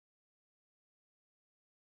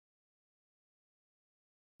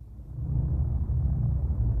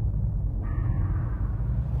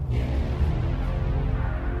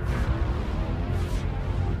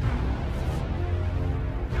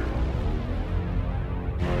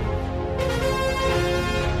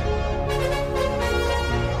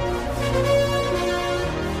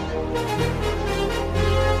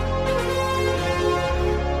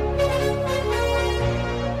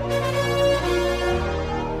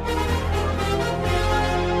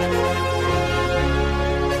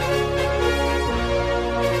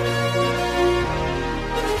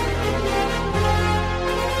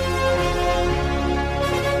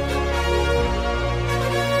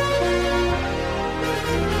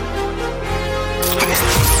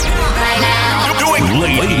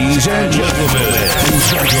Ladies and gentlemen,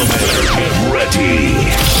 get ready.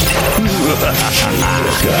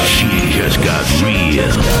 She just got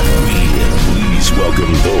real. Please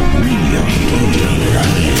welcome the real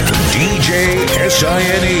DJ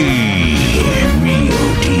SINE.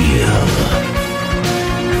 Real deal.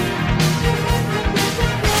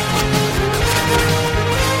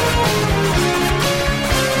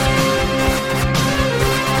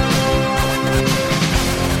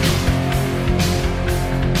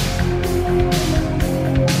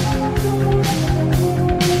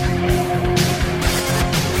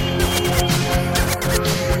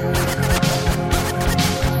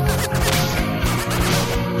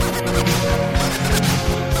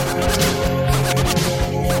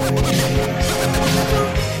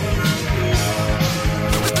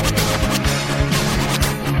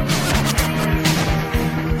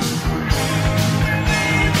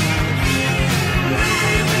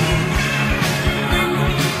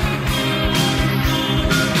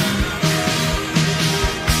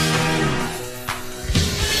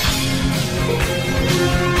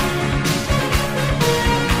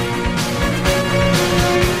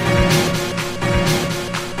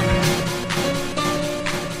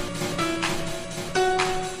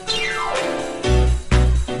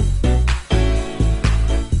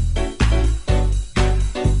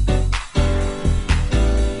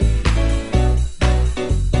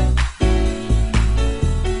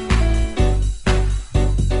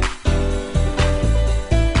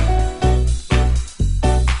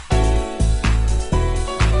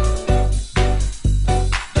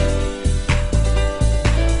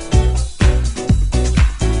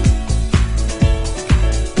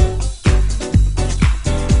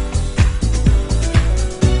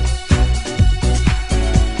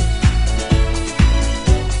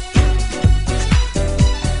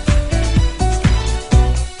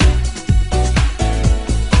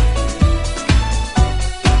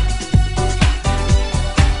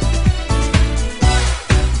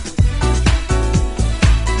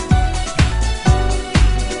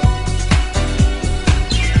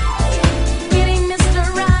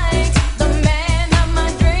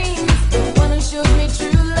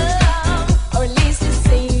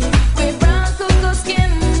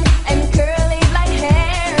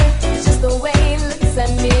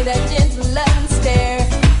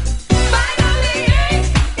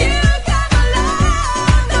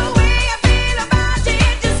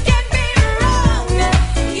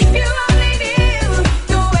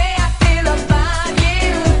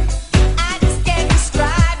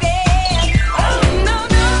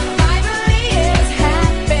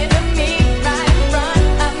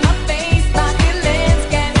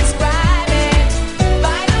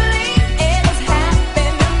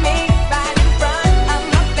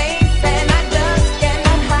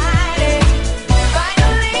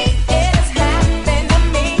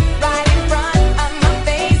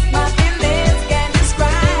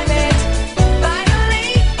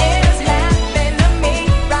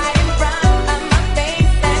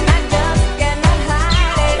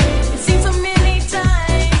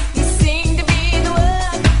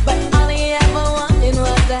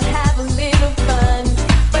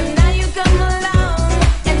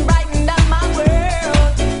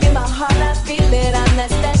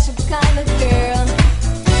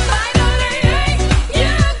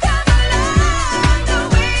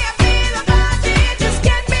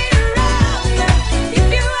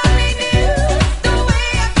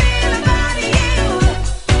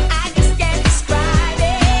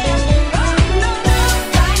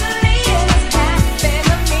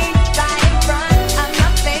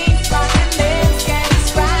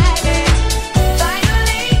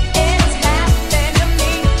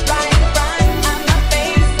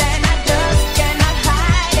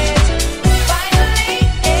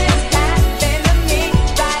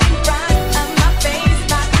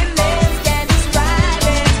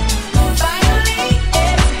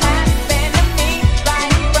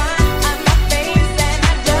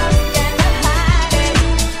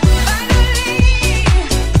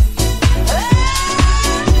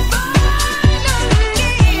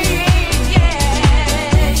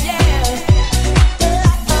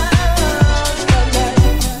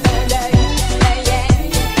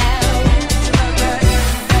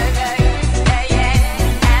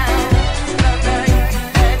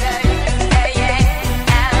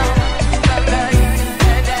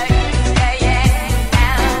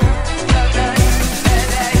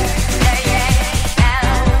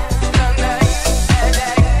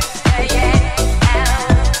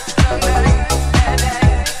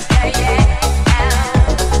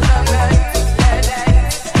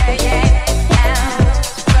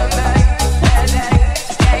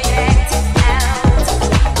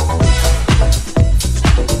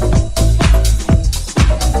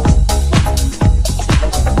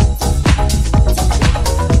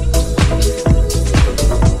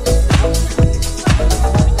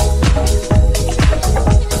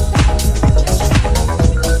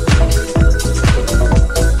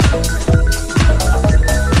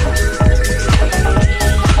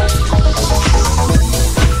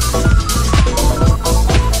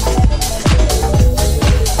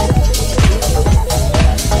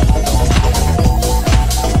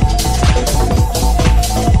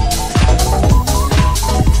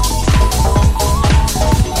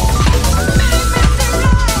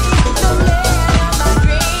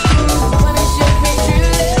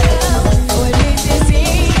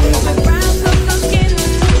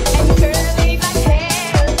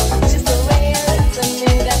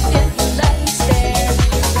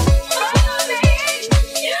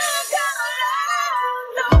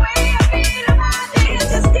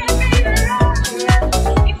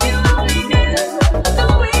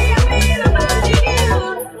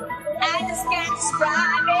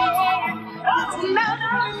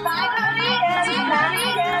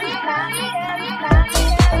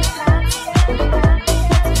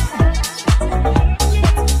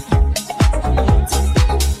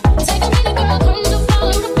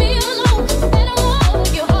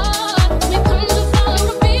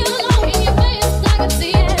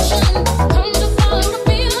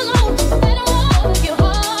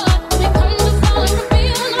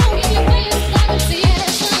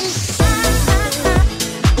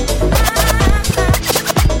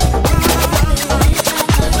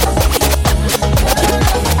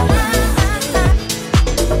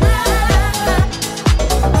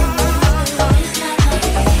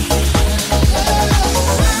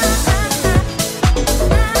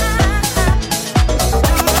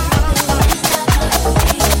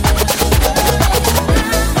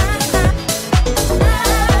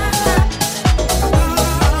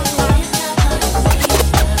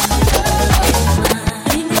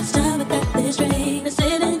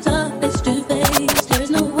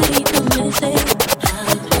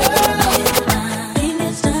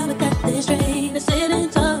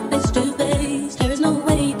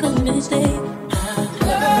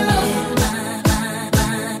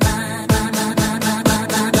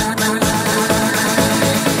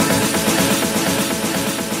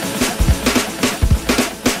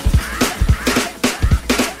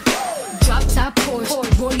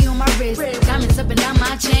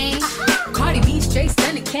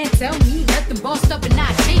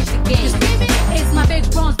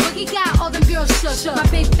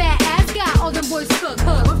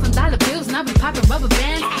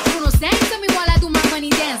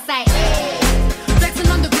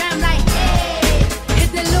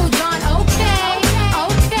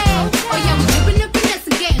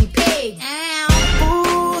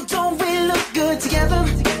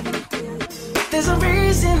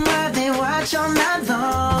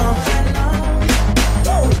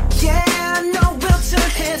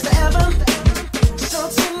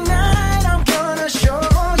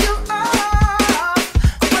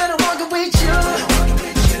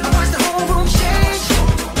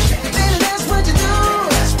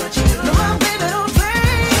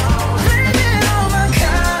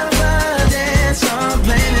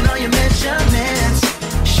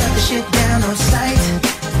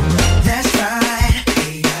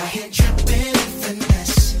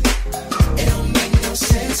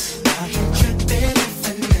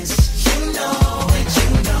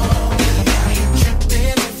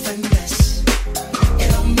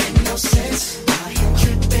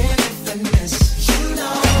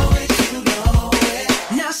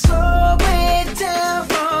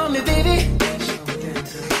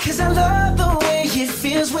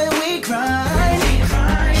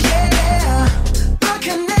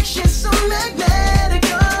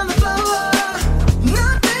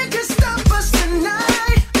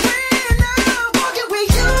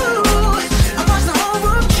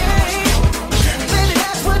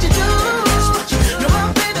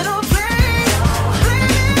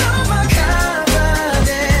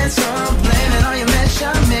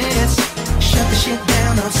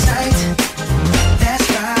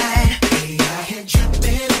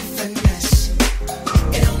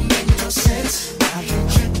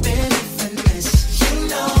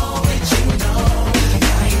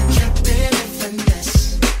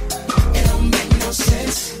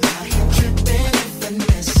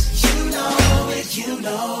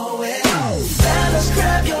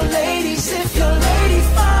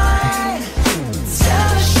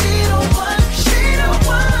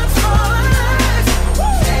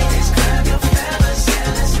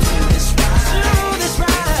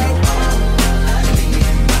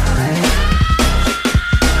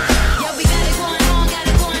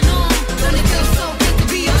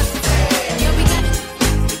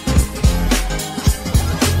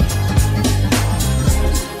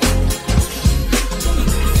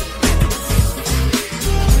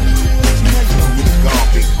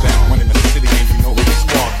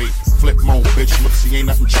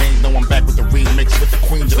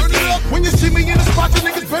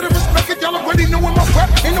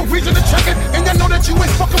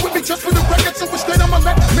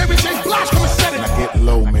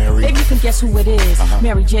 Who it is?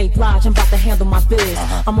 Mary J. Blige, I'm about to handle my biz.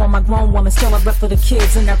 I'm on my grown woman, still I rep for the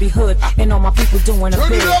kids in every hood, and all my people doing a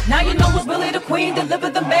bid. Now you know it's Willie the Queen, deliver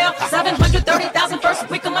the mail. 730,000 first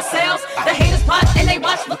week of my sales. The haters watch and they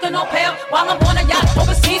watch, looking all pale, while I'm on a yacht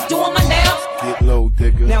overseas doing my nails. Get low,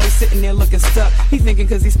 digger. Now he's sitting there looking stuck. He thinking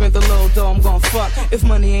cause he spent the little dough, I'm gon' fuck. If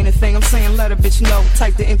money ain't a thing, I'm saying let a bitch know.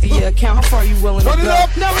 Type to empty your account, how far you willing to go?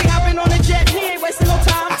 Now he hopping on a jet, he ain't wasting no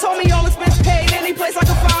time. Told me all expense paid, any place I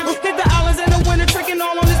can find. Hit the islands in the winter, tricking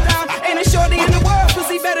all on his dime. Ain't a shorty in the world, cause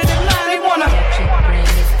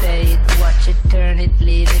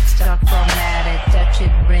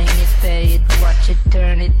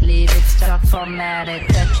format it,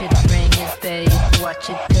 touch it, bring it, pay it, watch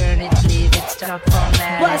it, turn it, leave it, stop,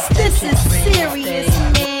 format it. But this is serious,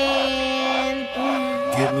 man.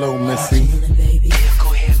 Get low, Missy.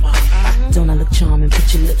 Don't I look charming?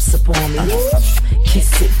 Put your lips up on me.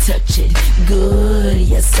 Kiss it, touch it, good.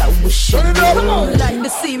 Yes, I wish you would. Come on, like to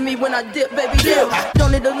see me when I dip, baby, dip.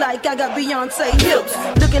 Don't it look like I got Beyonce hips?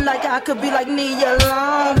 Looking like I could be like Nia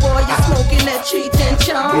Long. Boy, you smoking that Cheech and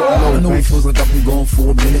Chong. I know it feels like I've been gone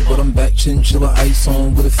for a minute, but I'm back, chinchilla ice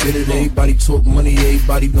on with a fitted. Everybody talk money,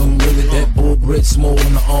 everybody been with it. That bull bread small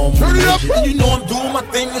in the arm. Turn it up. And you know I'm doing my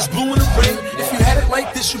thing, it's blue in the rain. If you had it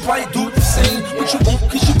like this, you probably do it the same. But you won't,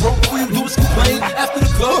 cause you broke, all you do is complain. After the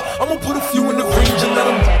club, I'ma put a few in the range and let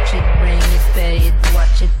them touch it, bring it, pay it,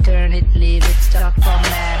 watch it, turn it, leave it, stop,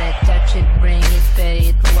 format it, touch it, bring it, pay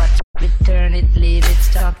it, watch it, turn it, leave it,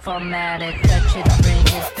 stop, format it, touch it, bring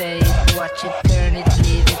it, pay it, watch it, turn it,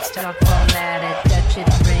 leave it, stop, format it, touch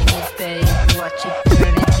it, bring it, pay it, watch it,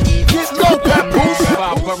 turn it, leave it, stop, format it.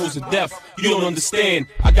 5 boroughs of death, you don't understand.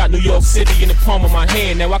 I got New York City in the palm of my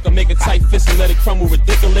hand. Now I can make a tight fist and let it crumble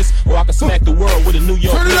ridiculous, or I can smack the world with a New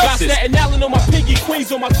York got Staten Island on my pinky,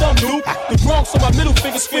 Queens on my thumb, dude. The Bronx on my middle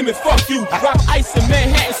finger screaming, fuck you. Rock ice in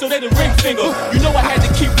Manhattan, so they the ring finger. You know I had to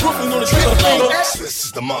keep Brooklyn on the trigger finger. This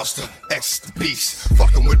is the monster, X is the beast.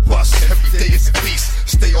 Fucking with bust, every day is a beast.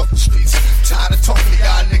 Stay off the streets, tired of talking to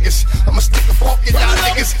y'all niggas. I'ma stick a fork in y'all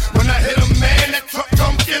niggas. When I hit 'em, man, that truck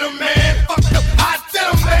come get 'em, man. Fuck up, I did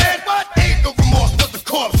 'em, man. What? Ain't no remorse but the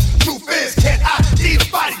corpse. Truth is, can't I eat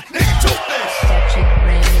a body, nigga, truth is. Touch it,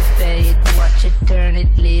 bring it, pay it, watch it, turn it,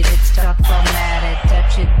 leave it, stop, format it,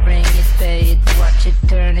 touch it, bring it, pay it, watch it,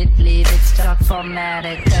 turn it, leave it, stop, format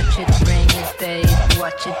it, touch it, bring it, pay it,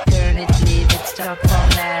 watch it, turn it, leave it, stop,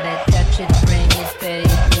 format it, touch it, bring it, pay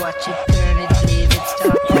it, watch it, turn it, leave it,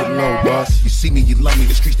 stop, format it. You see me, you love me,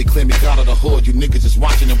 the streets they claim me God of the hood. You niggas is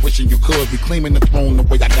watching and wishing you could. Be claiming the throne the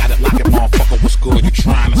way I got it, lock it, motherfucker, what's good? You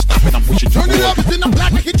trying to stop it, I'm wishing you would. Turn it up, then I'm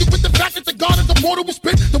black, I hit you with the fact that the God is immortal will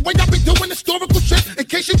spit. The way I be doing historical shit. In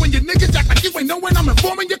case you when your niggas act like you ain't knowing I'm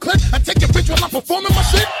informing your clip. I take your bitch while I'm performing my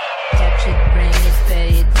shit. Touch it, bring it, pay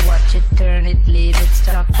it, watch it, turn it, leave it,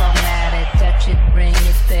 stop, format it, touch it, bring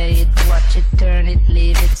it, pay it, watch it, turn it,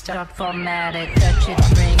 leave it, stop, format it, touch it,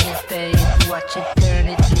 bring it, pay it, watch it, turn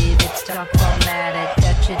it, leave it, stop, format it,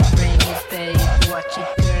 touch it, bring it, pay it, watch it,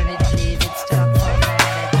 turn it, leave it, stop, format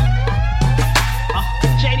it.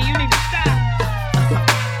 JD, you need to stop.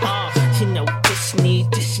 You know this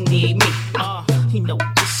need me. You know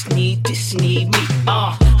this need me.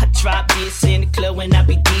 I drop this in the club when I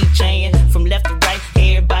be DJing. From left to right,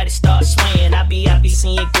 everybody start swaying. I be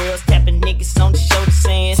seeing girls tapping niggas on the shoulder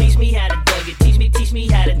saying, teach me how to dug it, teach me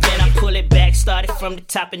how to. Then I pull it back, started from the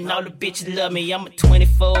top, and all the bitches love me. I'm a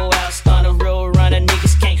 24-hour stunner, road runner,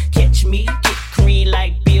 niggas can't catch me. Get green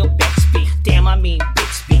like Bill Bixby. Damn, I mean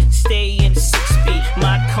Bixby. Stay in the 6-speed.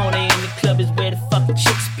 My corner in the club is where the fucking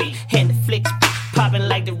chicks be. And the flicks be popping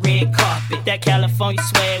like the red carpet. That California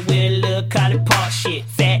swag with a little College Park shit.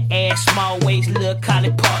 Fat ass, small waist, little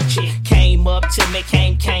College Park chick. Came up to me,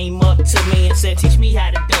 came up to me and said, teach me how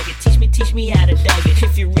to dug it. Teach me how to dug it.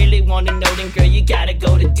 If you really wanna know, then girl, you gotta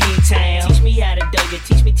go to D-Town. Teach me how to dug it.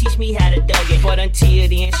 Teach me how to dug it. But until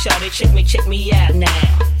then, shout it, check me out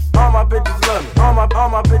now. All my bitches love me. All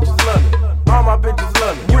my bitches love me. All my bitches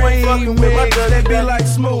love me. You ain't fucking with my dirty. They be like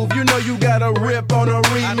Smooth. You know you got a rip on a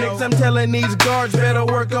remix. I'm telling these guards better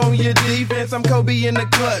work on your defense. I'm Kobe in the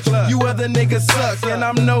clutch. You other niggas suck. And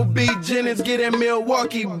I'm no B. Jennings getting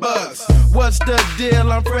Milwaukee Bucks. What's the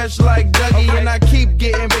deal? I'm fresh like Dougie. And I keep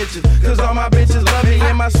getting bitches. Cause all my bitches love me.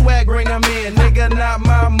 And my swag bring them in. Nigga, not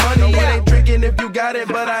my money. It ain't tricking if you got it,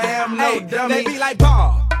 but I am no dummy. They be like,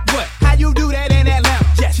 Paul, what? How you do that in Atlanta?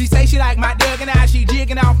 Yeah. She say she like my dug and now she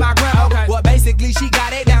jigging off my grandma. Okay. Well, basically she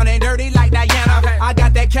got it down and dirty like Diana. Okay. I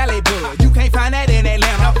got that Cali bug. You can't find that in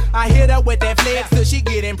Atlanta. No. I hit her with that flex till she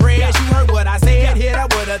get impressed. Yeah. You heard what I said. Yeah. Hit her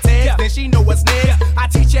with a text. Then she know what's next. I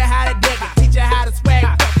teach her how to dig it. Teach her how to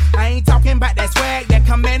swag. I ain't talking about that swag that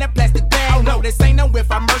come in a plastic bag. Oh no, this ain't no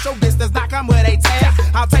infomercial. This does not come with a tag.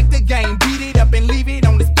 I'll take the game, beat it up and leave it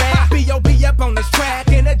on this bag. B.O.B. up on this track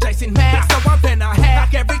in a Jason Max. So I'm finna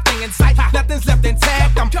hack everything in sight. Nothing's left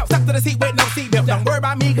intact. I'm stuck to the seat with no seatbelt. Don't worry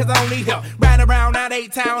about me cause I don't need help. Riding around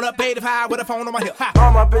 98 town up 85 with a phone on my hip.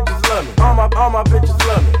 All my bitches love me. All my bitches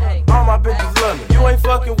love me. All my bitches love me. You ain't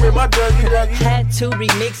fucking with my Dougie. Had to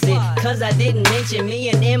remix it, cause I didn't mention me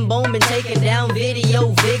and M-Bone been taking down video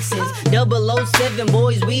vixens. 007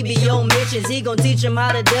 boys, we be on missions. He gon' teach him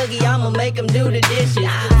how to Dougie, I'ma make him do the dishes.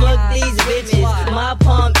 Fuck these bitches, my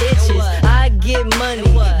palm itches. I get money,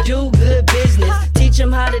 do good business. Teach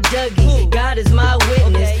him how to Dougie, God is my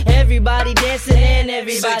witness. Everybody dancing and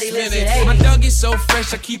everybody listen. Hey. so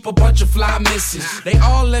fresh, I keep a bunch of fly misses. They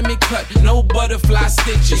all let me cut, no butterfly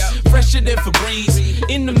stitches. Fresher than Febreze,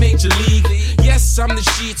 in the major league. Yes, I'm the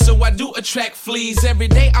shit, so I do attract fleas. Every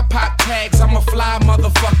day I pop tags, I'm a fly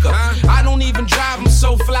motherfucker. I don't even drive, I'm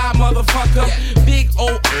so fly motherfucker. Big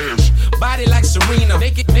old ass, body like Serena.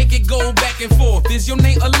 Make it go back and forth. Is your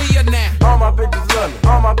name Aaliyah now? All my bitches love me.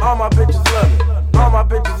 All my bitches love me. All my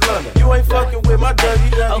bitches love me. You ain't fucking with my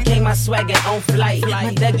Dougie. Okay, my swagger on flight.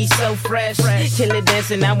 My Dougie so fresh. Kill it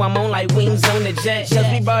dancing, now I'm on like wings on the jet. Cause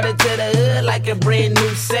we brought it to the hood like a brand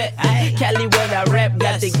new set. Cali where I rap,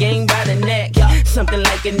 got the game by the neck. Something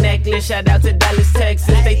like a necklace, shout out to Dallas,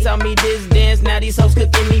 Texas. They taught me this dance, now these hoes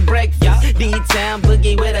cooking me breakfast. D-Town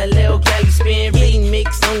boogie with a little Cali spin.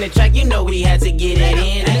 Remix on the track, you know we had to get it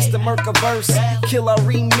in. Mr. Mercaverse, killer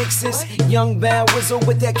remixes. Young Bad Whistle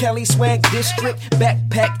with that Cali swag district.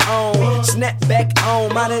 Backpack on, snapback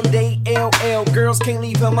on. Modern day LL, girls can't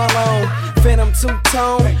leave him alone. Phantom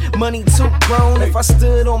two-tone, money too grown. If I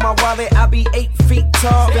stood on my wallet, I'd be 8 feet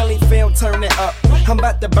tall. Belly fell, turn it up. I'm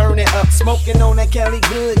about to burn it up. Smoking on that Cali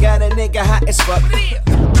good, got a nigga hot as fuck.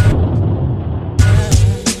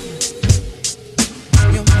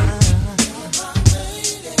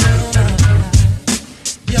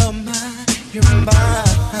 You're mine, you're mine.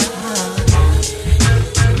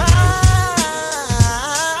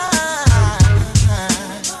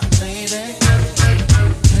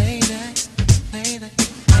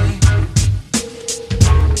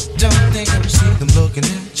 Looking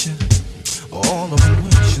at you, all of them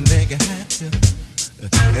wishing they could have you.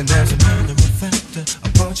 And as a matter of fact, a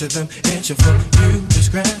bunch of them itching for you to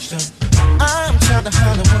scratch them. I'm trying to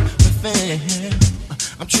holler with them.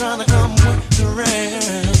 I'm trying to come with the rain.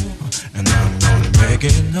 And I'm gonna make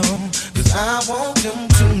it known, cause I want them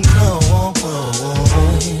to know.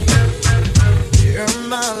 You're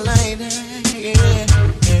my lady,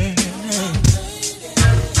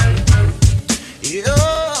 you're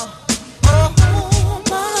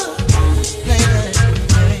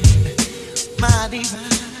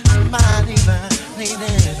my divine lady,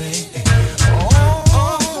 baby. Oh,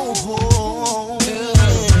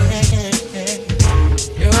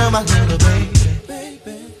 you're my little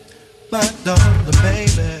baby, my darling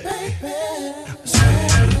baby.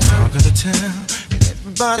 Talk of the town, and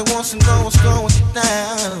everybody wants to know what's going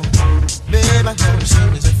down. Babe, I know you've seen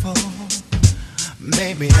this before.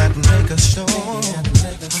 Maybe I can make a show, or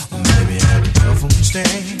maybe I can help them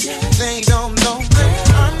stay. They don't know that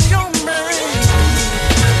I'm your man.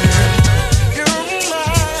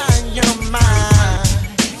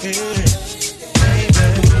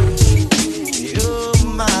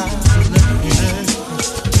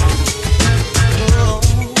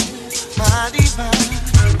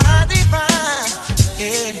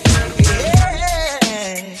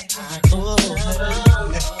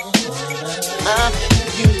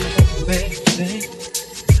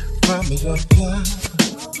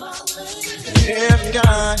 Every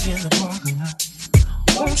guy in the parking lot,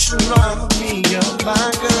 won't you love me, you're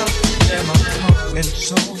my girl. And my heart and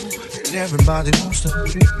soul, and everybody wants to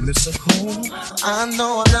be Mr. Cole. I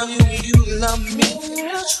know I love you, you love me.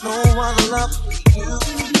 There's no other love you.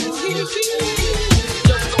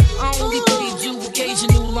 I only paid you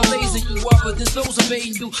occasional, I'm raising you up, but there's those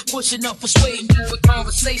obeying you, pushing up, persuading you with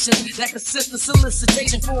conversations that consist of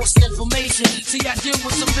solicitation, false information. See, I deal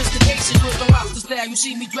with sophistication with the lobster style. You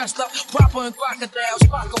see me dressed up proper in crocodiles,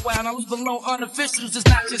 rock around. I leave alone unofficials, it's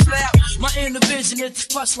not just loud. My inner vision, it's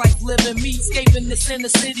plush life living, me escaping this inner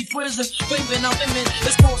city prison, waving on women,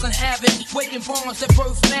 it's causing havoc, waking bombs that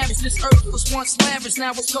birth marriage. This earth was once lavish,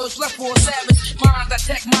 now it's cursed, left for a savage. Mind, I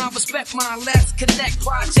tech mine, respect mine, let's connect.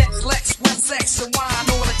 Projects, Lex, West Sex, and wine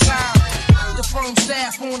all the time. The firm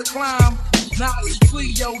staff on the climb. Now it's the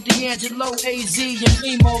trio, D'Angelo, AZ, and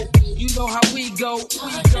Nemo. You know how we go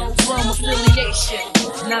from affiliation.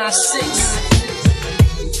 9-6.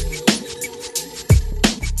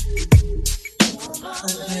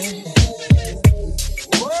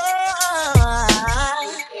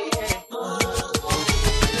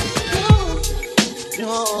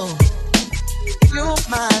 You're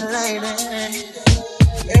my lady.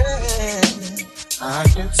 Yeah, I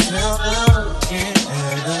can tell her again.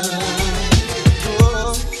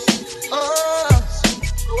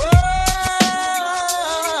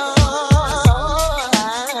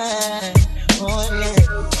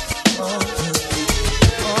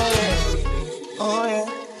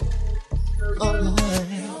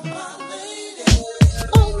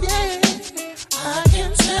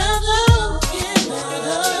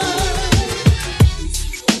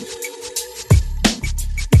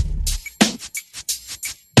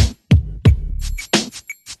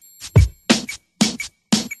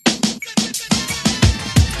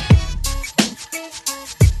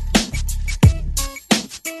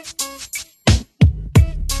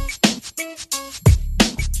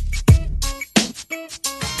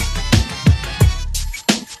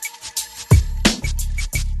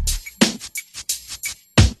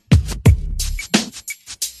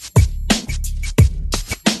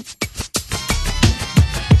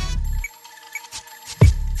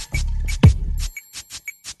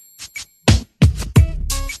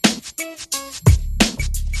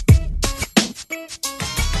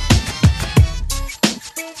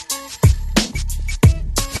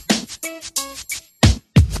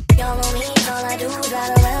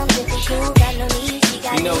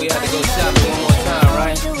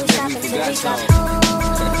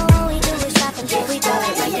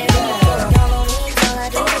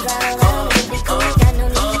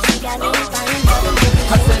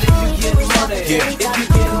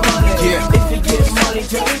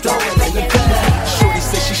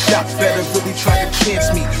 better really try to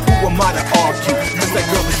chance me. Who am I to argue? Cause that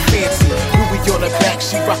girl is fancy. Louis on her back,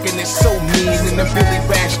 she rockin' it so mean. And them Billy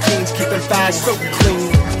Rash jeans keep them thighs so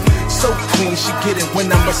clean. So clean, she get it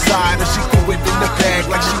when I'm beside her. She threw it in the bag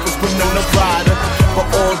like she was Winona Ryder.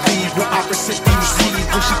 But all these were opposite these seeds.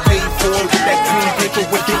 When she paid for it with that green paper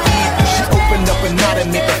with the E. She opened up a knot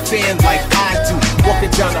and make a fan like I do.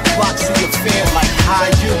 Walking down the block, see a fan like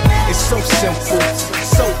how you. It's so simple,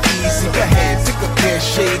 so easy. Go ahead, pick a pair of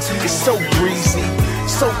shades. It's so breezy,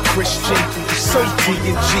 so Christian, so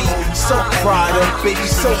D&G, so Prada, baby,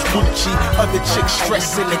 so Gucci. Other chicks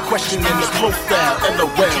stressing and questioning the profile.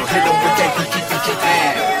 LOL, hit them with that geeky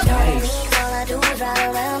ass. All I do is ride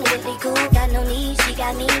around with me cool. Got no need, she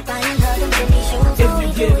got me buying her them Billy shoes. If you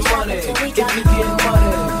get money, if you get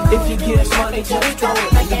money, if you get money, just throw it in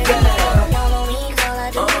the bag. All I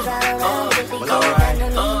do is ride around with me cool. Got no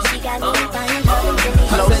need, she got me buying her them Billy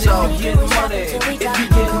shoes. I said if you get money, if you get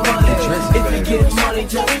money, if you get money,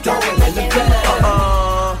 just throw it in the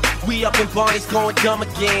bag. We up in Barney's going dumb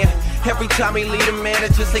again. Every time we leave the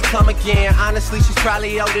managers, they come again. Honestly, she's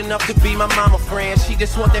probably old enough to be my mama friend. She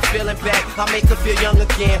just want that feeling back, I make her feel young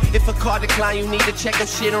again. If a car decline, you need to check her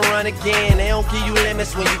shit and run again. They don't give you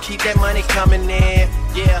limits when you keep that money coming in.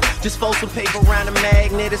 Yeah, just fold some paper around the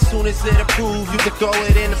magnet. As soon as it approves, you can throw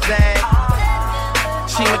it in the bag.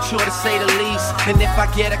 She mature to say the least. And if I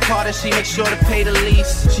get a car, then she makes sure to pay the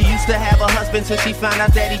lease. She used to have a husband till she found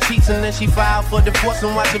out that he cheats. And then she filed for divorce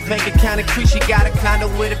and watched her bank account increase. She got a condo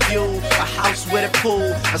with a view, a house with a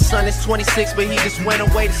pool. Her son is 26, but he just went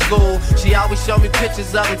away to school. She always show me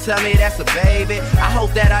pictures of him, tell me that's a baby. I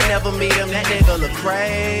hope that I never meet him, that nigga look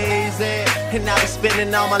crazy. And I be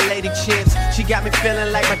spending all my lady chips. She got me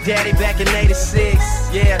feeling like my daddy back in 86.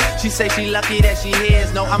 Yeah, she say she lucky that she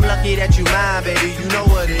is. No, I'm lucky that you mine, baby, you know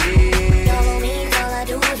what it is. All I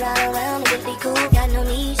do is ride around with me cool. Got no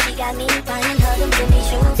need, she got me buying her them Billy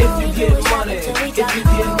shoes. If you get money, if you get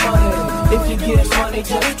money, if you get money,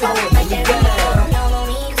 just throw it in the bag.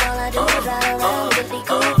 All I do is ride around with me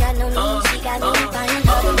cool. Got no need, she got me buying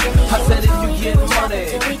her them Billy shoes. I said if you get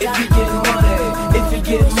money, if you get money, if you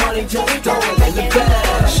get money, just throw it in the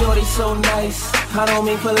bag. Shorty so nice, I don't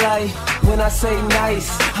mean polite. When I say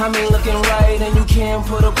nice, I mean looking right. And you can't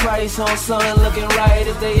put a price on something looking right.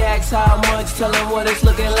 If they ask how much, tell them what it's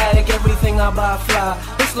looking like. Everything I buy fly,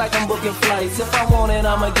 it's like I'm booking flights. If I want it,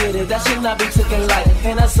 I'ma get it, that should not be taken light.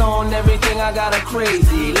 And that's on everything, I got a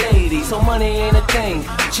crazy lady. So money ain't a thing,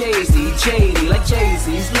 Jay-Z, JD, like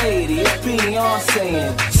Jay-Z's lady. It's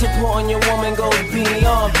Beyonce. Supporting your woman goes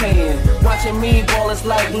beyond paying. Watching me ball is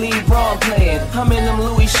like LeBron playing. I'm in them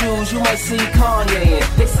Louis shoes, you might see Kanye in.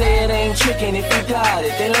 They say it ain't trickin' if you got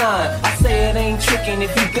it, they lying. I say it ain't trickin'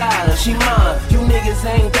 if you got her, she mine. You niggas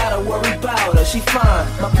ain't gotta worry about her, she fine.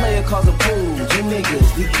 My player calls approved, you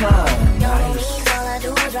niggas decline. Nice. All I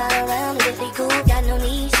do is ride around with me cool. Got no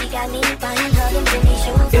need, she got me buying her them Billy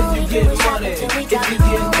shoes. If you get money, if you get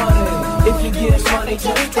money, if you get money,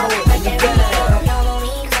 just throw it in the bag.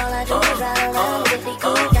 All I do is ride around with me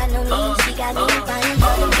cool. Got no need, she got me buying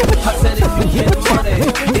her them Billy shoes. I said if you get money,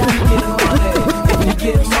 if you get money, if you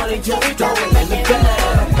get money, just throw it in the bag.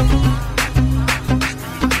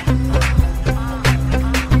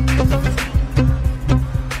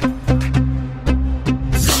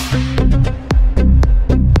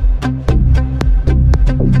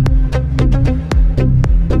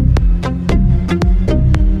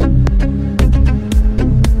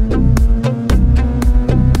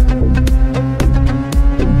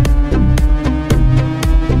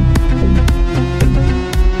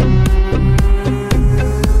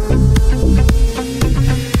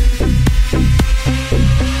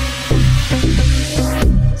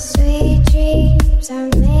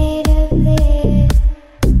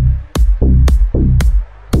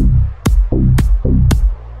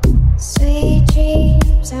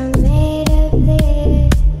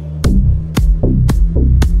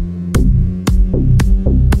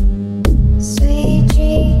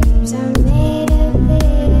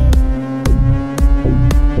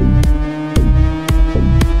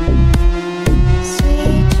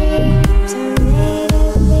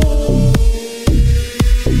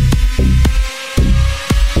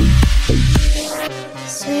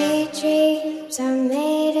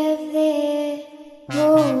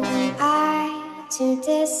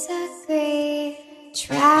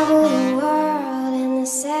 Travel the world in the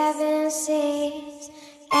 7 seas.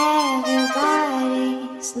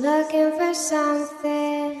 Everybody's looking for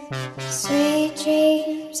something. Sweet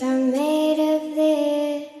dreams are made of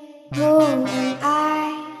this. Who am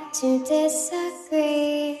I to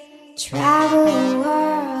disagree? Travel the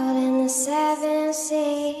world in the 7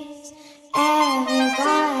 seas.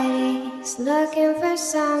 Everybody looking for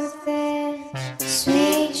something.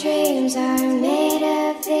 Sweet dreams are made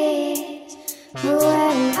of these. Who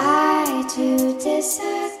am I to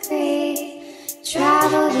disagree?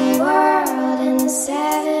 Travel the world in the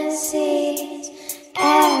 7 seas.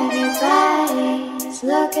 Everybody's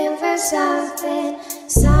looking for something.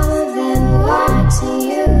 Some of them want to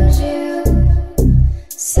use you.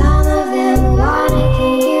 Some of them want to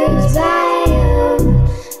get used by you.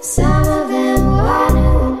 Some of them want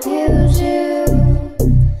to abuse you.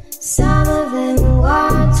 Some of them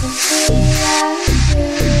want to be like you.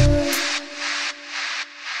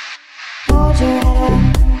 Hold your head up.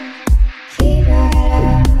 Keep your head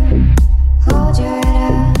up. Hold your head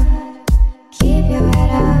up. Keep your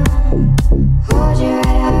head up. Hold your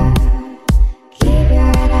head up. Keep your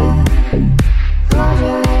head up. Hold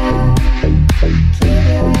your head up. Keep your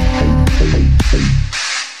head up.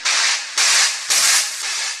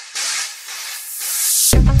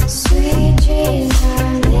 Sweet dreams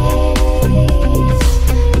are made of these.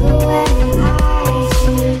 Who am I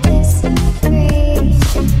to disagree?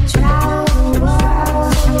 Travel the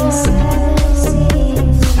world in the 7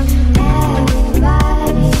 seas.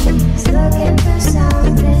 Everybody's looking for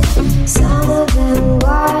something. Some of them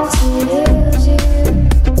want to use you.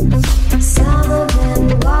 Some of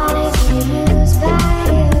them want to get used by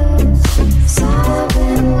you. Some of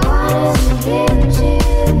them want to abuse you.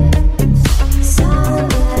 Some of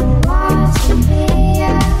them want to be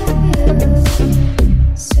of you.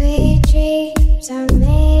 Sweet dreams are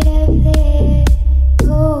made of this.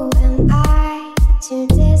 Who am I to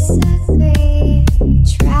disagree?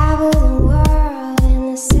 Travel the world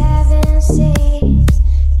in the 7 seas.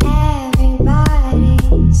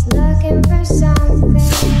 Everybody's looking for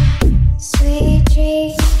something. Sweet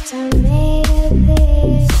dreams are made of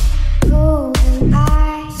this. Who am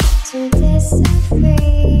I to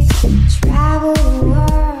disagree? Travel the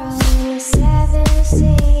world in the 7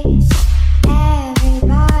 seas.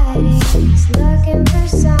 Everybody's looking for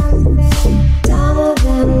something. Some of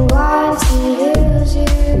them want to use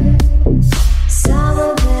you. Some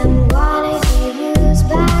of them want to get used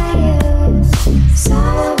by you.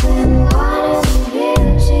 Some of them want to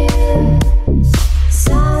abuse you.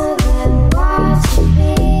 Some of them want to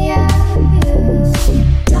be of you.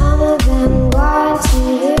 Some of them want to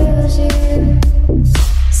use you.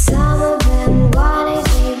 Some of them want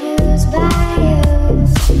to get used by you.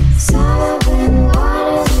 Some of them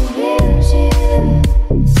want to abuse you.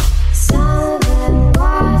 Some of them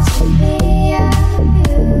want to be of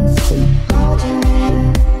you. Hold your head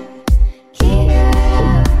up. Keep your head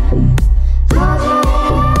up. Hold your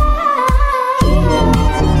head up. Keep your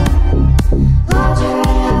head up. Hold your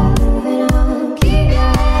head up. Moving on. Keep your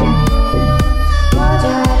head up. Hold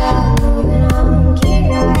your head up. Moving on. Keep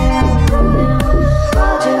your head up. Moving on.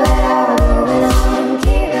 Hold your head up. Moving on.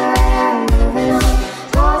 Keep your head up. Moving on.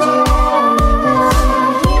 Hold your head up. Moving on.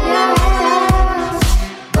 Keep your head up.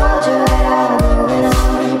 Hold your head up. Moving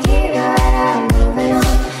on. Keep your head up. Moving on.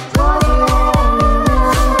 Hold your head up.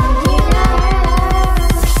 Moving on. Keep your head up.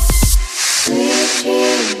 Sweet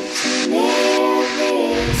dreams made of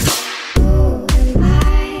these. Who am I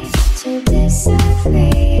to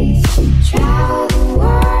disagree? Travel the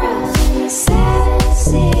world in the 7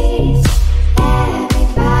 seas.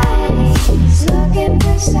 Everybody's looking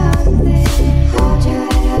for something. Hold your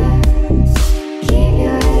head up. Keep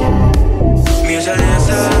your head up. Music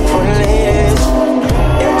dancer for ladies.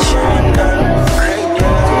 Yeah, sure enough.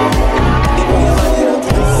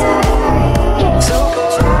 So good,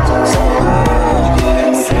 so good, yeah.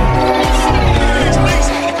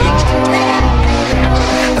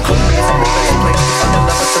 The club is the best place to find a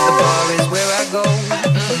lover, so the bar is where I go.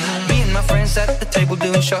 Me and my friends at the table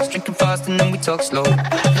doing shots, drinking fast, and then we talk slow.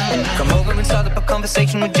 Come over and start up a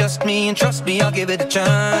conversation with just me, and trust me, I'll give it a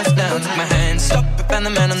chance. Now take my hand, stop it, and the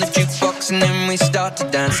man on the jukebox, and then we start to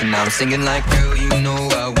dance. And now I'm singing like, girl, you know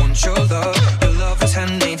I want your love. Your love was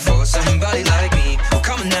handmade for somebody like me. Well,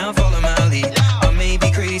 come on now, follow my lead. I may be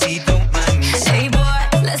crazy, don't mind me. Hey boy,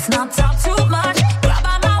 let's not talk too much. Grab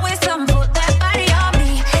on my waist and put that body on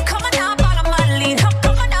me. Come on now, follow my lead.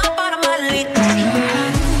 Come on now, follow my lead.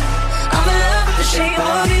 I'm in love with the shape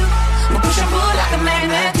of you. We'll push and pull like a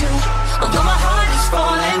magnet do. Although my heart is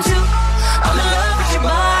falling too. I'm in love with your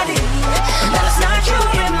body. And last night you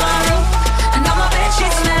in my room. And now my bed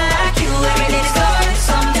sheets smell like you. Every day discovering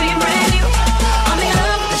something brand new. I'm in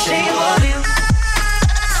love with the shape of you.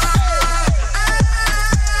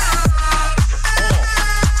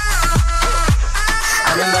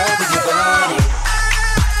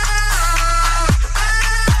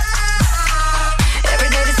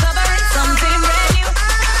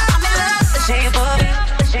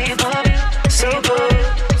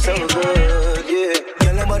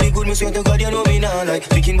 good, me swear to God, you know me now. Like,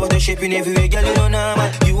 thinking about the shaping everywhere, girl, you know normal.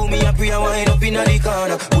 You, me, a pray and wind up in the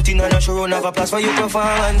corner. Putting on a show, have a place for you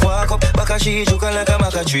performance. Walk up, back a she, juke like a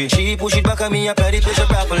maca tree. She push it back at me, apply the pressure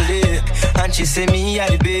properly. And she say me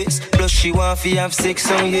at the base. Plus she want to have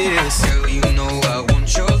sex on years. Girl, you know I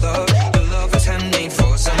want your love. Your love is handmade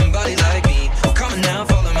for somebody like me. Come on now,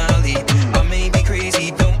 follow my lead. I may be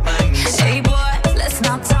crazy, don't mind me. Hey boy, let's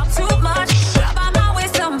not talk too much. Grab on my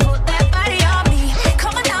waist and put that body on me.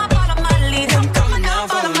 Come on now, follow my lead. I'm coming now,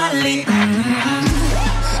 follow my lead.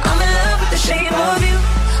 I'm in love with the shape of you.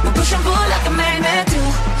 We push and pull like a magnet do.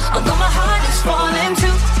 Although my heart is falling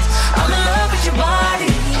too. I'm in love with your body.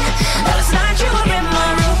 Last night you were in my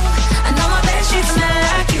room. I know my bed sheets smell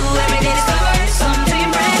like you. Every day discovering something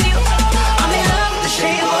brand new. I'm in love with the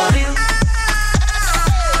shape of you.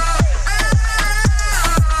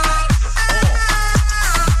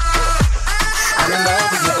 I'm in love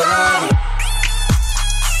with your body.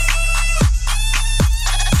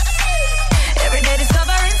 Every day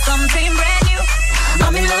discovering something brand new.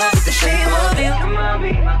 I'm in love with the shape of you. Come on,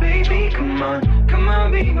 be my baby, come on. Come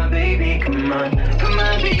on, be my baby, come on. Come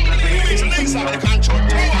on, be my baby, come on. Come on,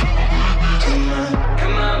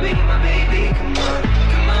 come on, be my baby, come on.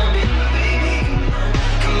 Come on, be my baby, come on.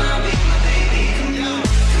 Come on, be my baby, come on.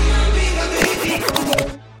 Come on, be my baby, come on.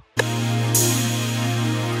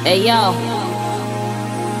 Hey yo,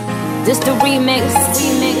 this the remix.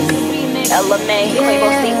 LMA,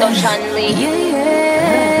 Quavocito, Chun-Li.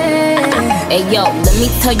 Hey yo, let me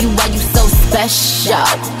tell you why you so special.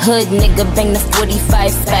 Hood nigga bang the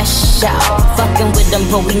 45 special. Fucking with them,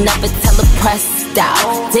 but we never tell a pressed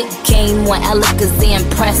out. Dick game on Alakazam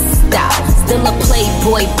pressed out. Still a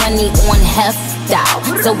playboy bunny on heft out.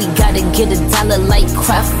 So we gotta get $1 like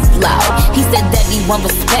Creflo. He said that he want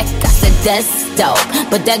respect, I said that's dope.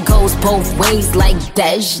 But that goes both ways like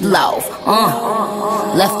Dej Loaf.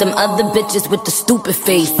 Left them other bitches with the stupid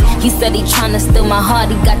face. He said he tryna steal my heart,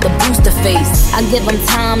 he got the booster face. I give him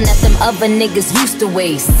time that them other niggas used to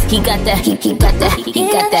waste. He got that, he got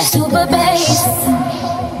that super bass.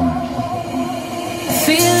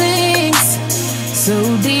 Feelings, so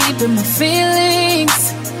deep in my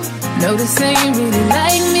feelings. No, this ain't really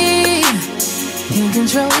like me. Can't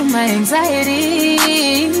control my anxiety.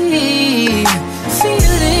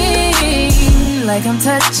 Feeling like I'm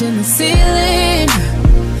touching the ceiling.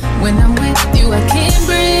 When I'm with you, I can't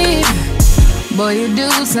breathe. Boy, you do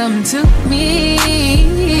something to me.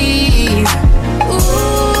 Ooh,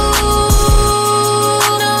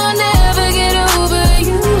 no, I'll never get over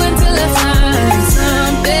you until I find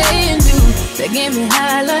something new that get me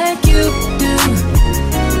high like you do.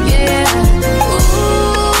 Yeah. Ooh,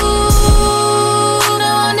 no,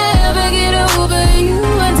 I'll never get over you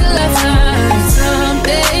until I find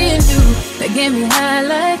something new that get me high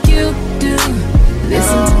like you do.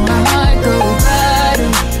 Listen to my heart go bada,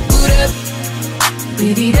 boot up,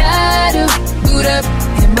 biddy da boot up,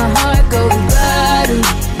 and my heart go bada,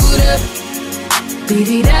 boot up,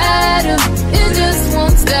 biddy da it just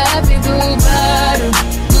won't stop, it go bada,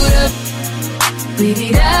 boot up, biddy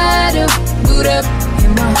da boot up,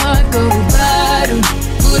 and my heart go bada,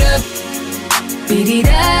 boot up, biddy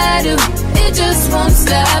da it just won't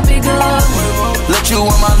stop, it go. Let you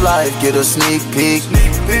in my life, get a sneak peek.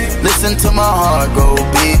 Listen to my heart go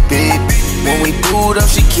beep, beep. When we boot up,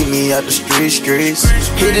 she keep me out the streets.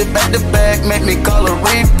 Hit it back to back, make me call her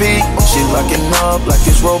repeat. She locking up like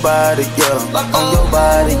it's robotic, yeah. On your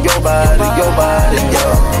body, your body, your body,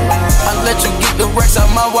 yeah. I let you get the racks out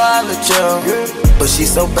my wallet, yeah. But she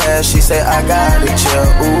so bad, she say I got it,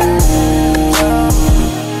 yeah. Ooh.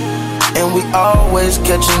 And we always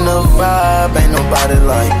catching the vibe, ain't nobody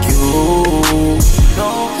like you.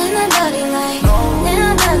 No.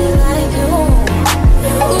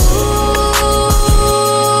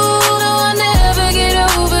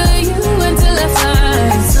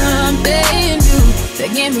 That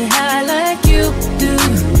get me high like you do,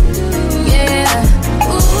 yeah.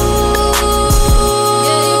 Ooh,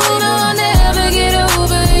 no, I'll never get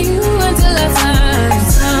over you until I find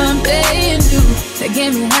something new that get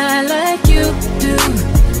me high like you do.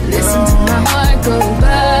 Listen to my heart go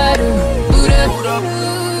bada, boot up,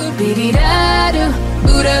 biddy da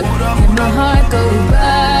boot up, and my heart go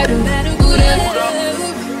bada, boot up,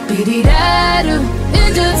 biddy da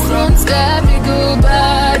it just won't stop, it go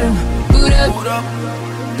bada, boot up.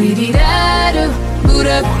 Biddy da boot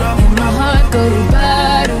up, and my heart go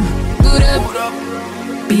bada, boot up,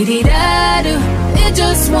 biddy da it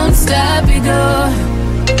just won't stop, it go.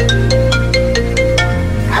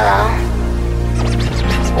 Hello?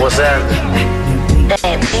 What's that?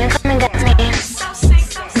 Babe, can you come and get me?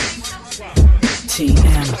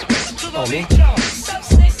 TM. Oh, me?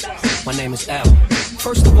 My name is Al.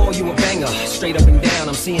 First of all, you a banger, straight up and down.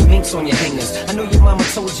 I'm seeing minks on your hangers. I know your mama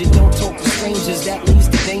told you don't talk to strangers. That leads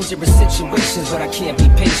to dangerous situations, but I can't be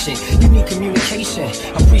patient. You need communication,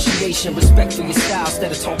 appreciation, respect for your style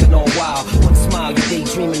instead of talking all wild. One smile, you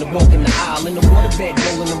daydreaming of walking the aisle in the waterbed,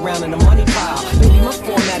 rolling around in a money pile. Baby, my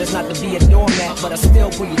format is not to be a doormat, but I still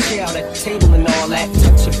pull your chair out at the table and all that.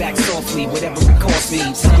 Touch your back softly, whatever it costs me.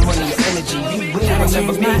 Time, money, your energy, you will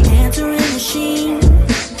remember me. My answering machine.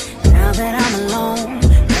 Now that I'm alone,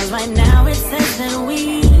 cause right now it says that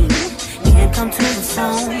we can't come to the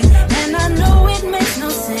phone. And I know it makes no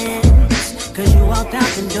sense, cause you walked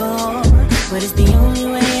out the door, but it's the only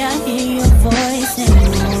way I hear your voice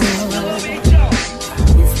anymore.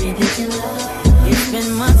 It's ridiculous, it's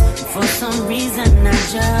been months, for some reason I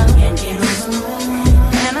just can't get over.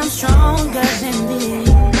 And I'm stronger than this,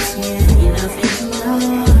 yeah, enough is enough.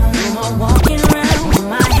 No more walking around with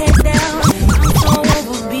my head down. I'm so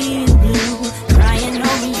over being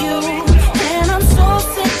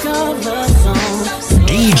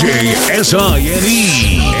DJ S-I-N-E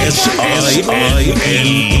S-I-N-E.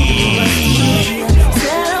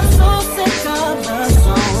 Said I'm so sick of the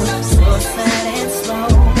song, so sad and slow.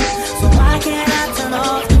 So why can't I turn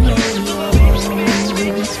off the radio?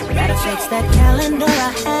 Gotta fix that calendar I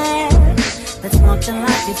had that's marked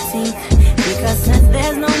July 15th. Because since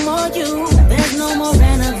there's no more you, there's no more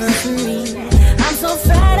anniversary. I'm so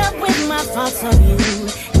fed up with my thoughts of you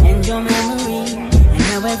and your memory.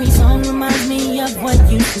 Now every song reminds me of what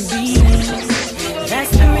used to be.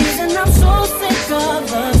 That's the reason I'm so sick of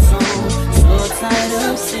the song, so tired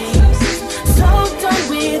of singing, so done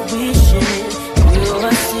with wishing you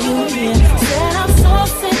were still here. Said I'm so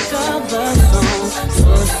sick of the song,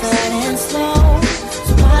 so sad and slow.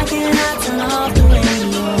 So why can't I turn off the radio?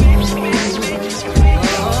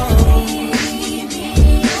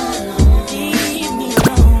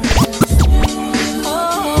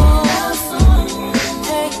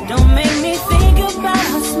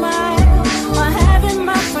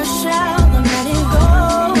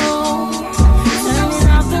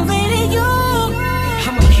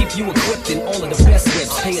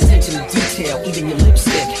 Pay attention to detail, even your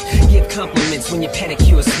lipstick. Give compliments when your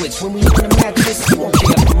pedicure switch. When we on a mattress, you won't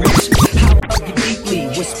care if I'm rich. How love you deeply,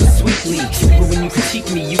 whisper sweetly. But when you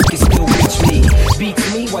critique me, you can still reach me. Beats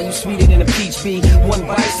me while you sweeter than a peach bee. One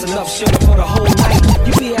bite's enough sugar for the whole night.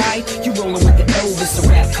 You be alright, you rolling with the Elvis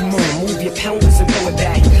rap. Come on, move your pelvis and throw it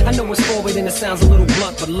back. I know it's forward and it sounds a little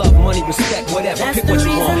blunt, but love, money, respect, whatever. That's pick what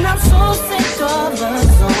you want. I'm so sick of the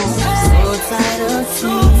song, so tired of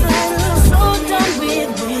seeing, so done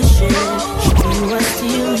with wishing you were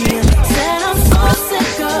still here. Said I'm so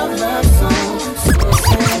sick of love songs, so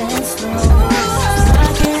sad and slow. Why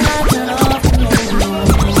can't I turn off the radio?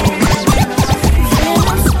 Said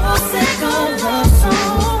I'm so sick of love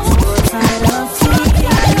songs, so tired of seeing,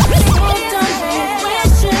 so done with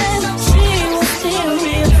wishing she was still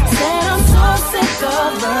here. Said I'm so sick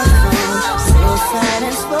of love songs, so sad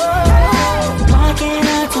and slow. Why can't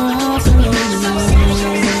I turn off the radio?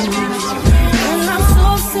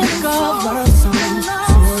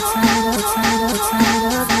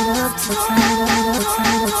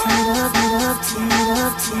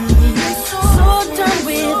 So done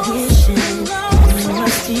with wishing you were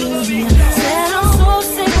still here. Said I'm so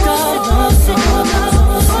sick of the song.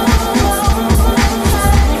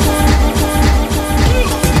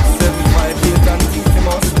 75 years and people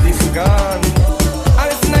must be gone. And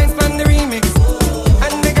it's nice from the remix.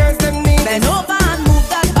 And the girls them need. Bend over and move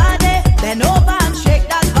that body. Bend over and shake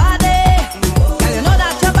that body.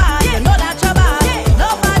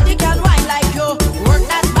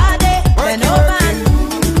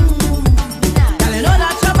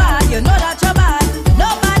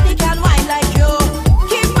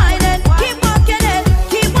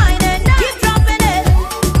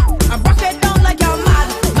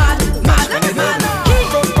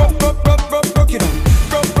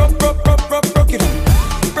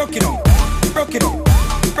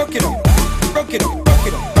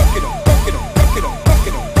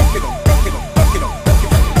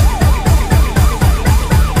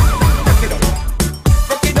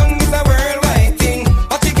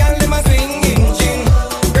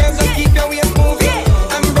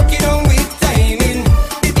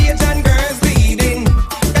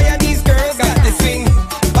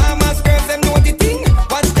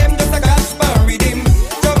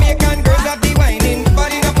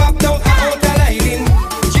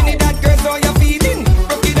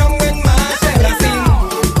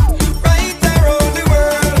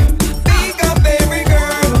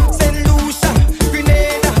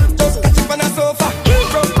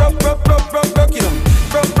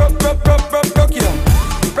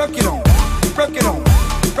 Rock it on,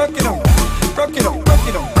 rock it on, rock it on, rock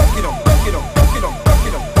it on, rock it on, rock it on, rock it on, rock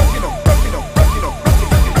it on, rock it on, rock it on, rock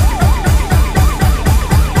it on,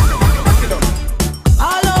 rock it on.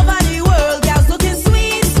 All over the world, girls looking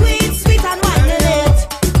sweet, sweet, sweet and whining it.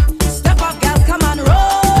 Step up, girls, come and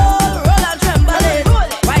roll, roll and tremble it.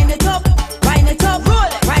 Wind it up, wind it up,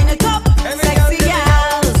 wind it up. Sexy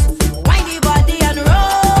girls, wind the body and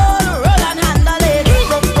roll, roll and handle it.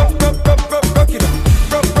 Rock it on, rock it on,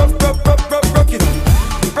 rock it on,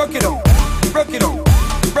 rock it on, rock it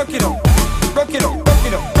on, rock it on, rock it on,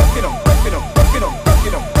 rock it on, rock it on, rock it on, rock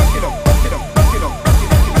it on, rock it on, rock it on, rock it on, rock it on,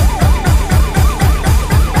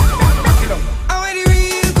 rock it on. I want the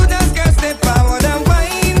real good ass girls step forward and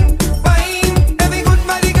wine, wine. Every good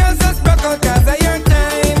body girls just rock out 'cause of your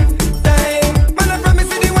time. Man, I promise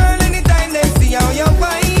you the world anytime they see how you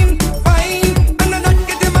wine, wine. And I not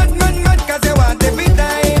get you mad 'cause you want every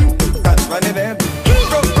time. That's why they there.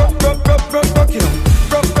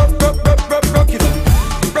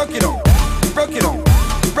 Rock it on, rock it on,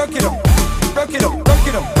 rock it on, rock it on,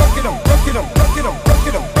 rock it on, rock it on, rock it on, rock it on, rock it on, rock it on, rock it on, rock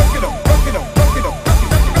it on, rock it on, rock it on, rock it on, rock it on, rock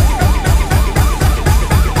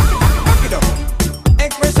it on, rock it on.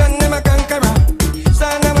 Expression them a conqueror,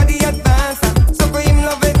 shine over the advancer. So go him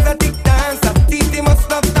love exotic dancer, Titi must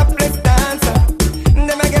love topless dancer.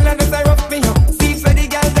 Them a girl a just a rough me up, see for the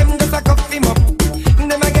girl them just a cuff him up.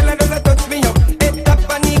 Them a girl a just a touch me up, head tap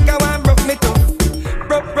panika one rough me too.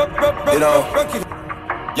 You know,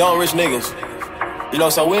 young rich niggas. You know,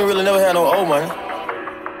 so we ain't really never had no old money.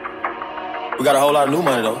 We got a whole lot of new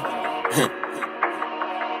money though.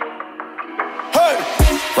 Hey!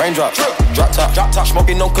 Raindrop, drop top,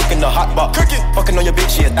 smoking, no cooking, the hot pot. Cooking, fucking on your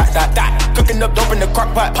bitch, yeah, that. Cooking up dope in the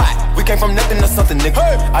crock pot. We came from nothing to something, nigga.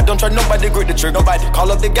 Hey. I don't trust nobody, grip the trigger. Nobody call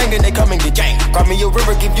up the gang and they come and get gang. Grab me a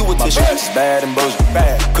river, give you a tissue. It's bad and bullshit,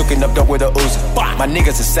 bad. Cooking up dope with a Uzi. My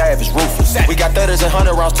niggas is savage, ruthless. We got 30s and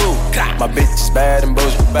 100 rounds too. My bitch is bad and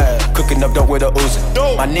bullshit, bad. Cooking up dope with a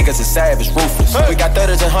Uzi. My niggas is savage, ruthless. We got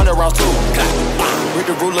 30s and 100 rounds too. Read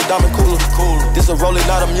the ruler, diamond cooler. This a roller,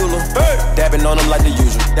 not a mule. Dabbing on them like the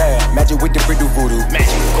usual. Magic with the brick do voodoo.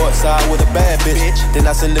 Courtside with a bad bitch. Then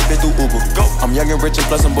I send the bitch through Uber. I'm young and rich and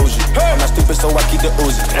plus I'm bougie. I'm not stupid, so I keep the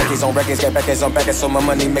Uzi. Records on records, get backers on backers, so my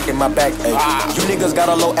money making my back ache. You niggas got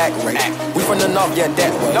a low act rate. We from the north, yeah,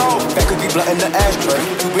 that way. Fat cookie blunt in the ashtray.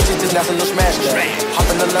 Two bitches just national smash that. Hop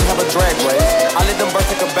in the left, have a drag race. I let them birds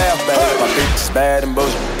take a bath bag. My bitch is bad and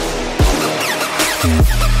bullshit.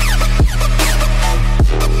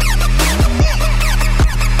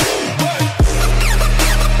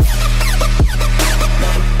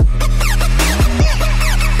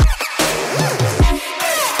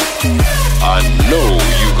 I know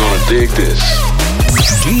you're gonna dig this.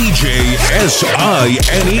 DJ SINE.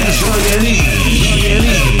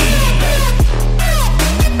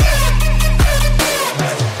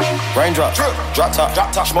 Raindrop, drop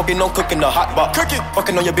top, smoking, no cooking, the hot pot. Cooking,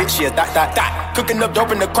 fucking on your bitch, yeah, that. Cooking up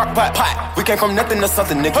dope in the crock pot. We came from nothing to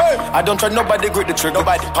something, nigga. Hey. I don't trust nobody, grip the trigger.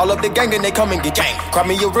 Nobody call up the gang and they come and get gang. Cry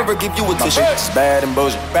me a river, give you a tissue. It's bad and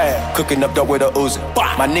bullshit, bad. Cooking up dope with a Uzi.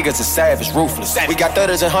 My niggas is savage, ruthless. We got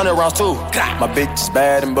 30s and 100 rounds too. My bitch is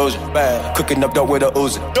bad and bullshit, bad. Cooking up dope with a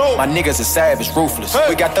Uzi. My niggas is savage, ruthless.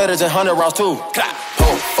 We got 30s and 100 rounds too.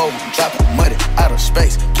 Pull, fold, dropping money out of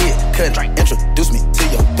space. Kid, cutting, introduce me to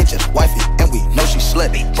your bitch's wifey, and we know she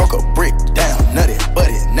slutty. Broke a brick down, nutty,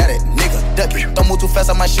 buddy, now that nigga ducky. Don't move too fast,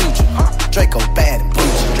 I might shoot you. Draco bad and bougie.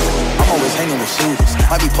 I'm always hanging with shooters.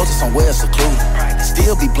 Might be posted somewhere secluded.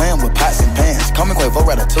 Still be playing with pots and pans. Call me Quavo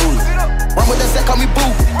Ratatouille. Run with that set, call me Boo.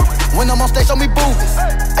 When I'm on stage, show me boobies.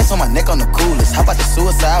 Ice on my neck on the coolest. How about the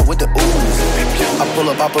suicide with the ooze? I pull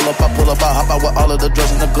up, I hop out with all of the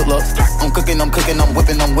drugs and the good luck. I'm cooking, I'm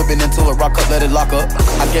whipping into a rock up, let it lock up.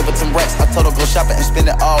 I gave her 10 racks, I told her go shopping and spend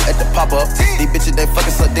it all at the pop-up. These bitches, they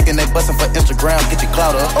fucking suck dick and they bustin' for Instagram, get your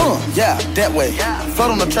clout up. Yeah, that way.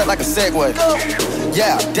 Float on the track like a Segway.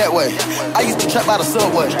 Yeah, that way. I used to trap by the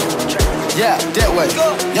subway. Yeah, that way.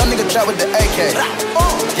 Young nigga trap with the AK.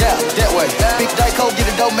 Yeah, that way. Big Dyco, get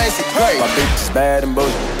a dope Macy. Great. My bitch is bad and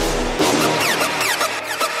bullshit.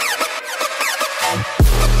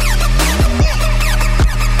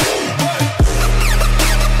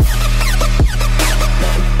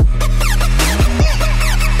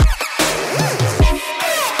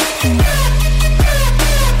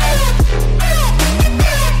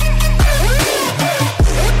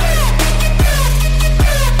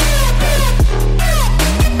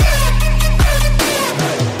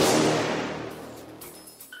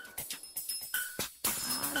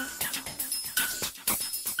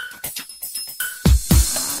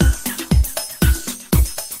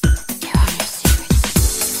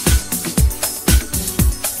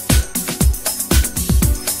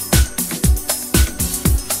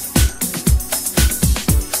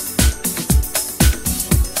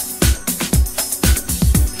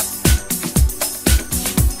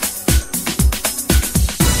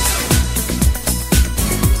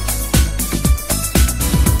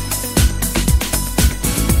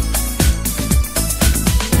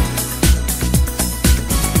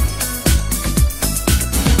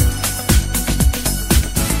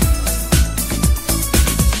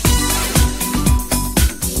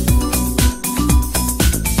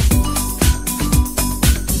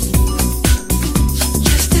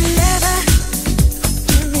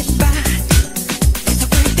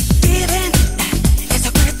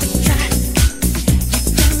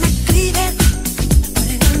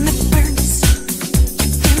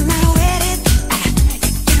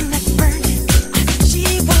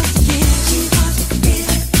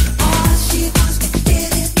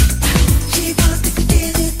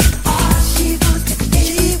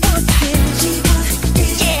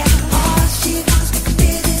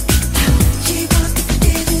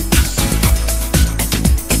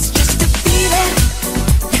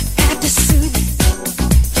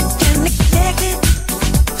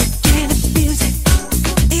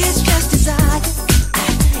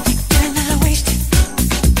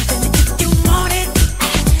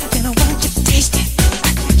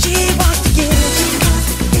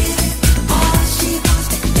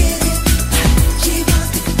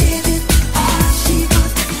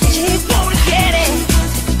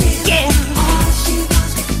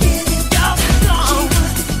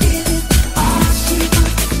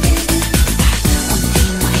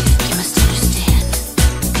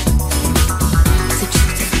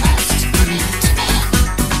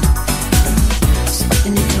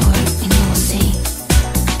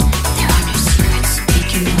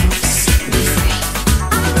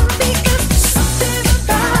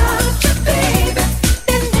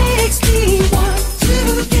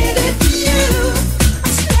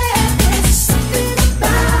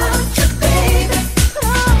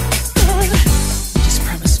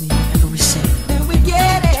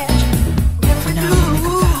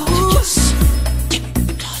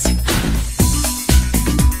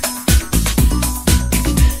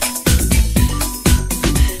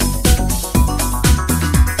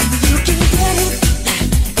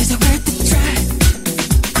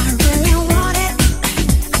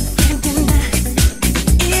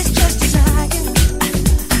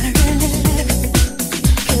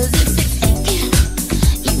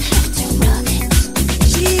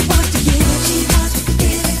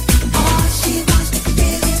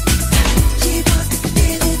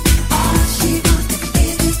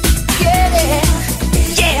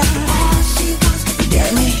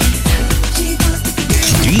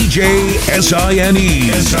 DJ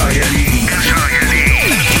S-I-N-E.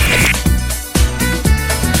 S-I-N-E.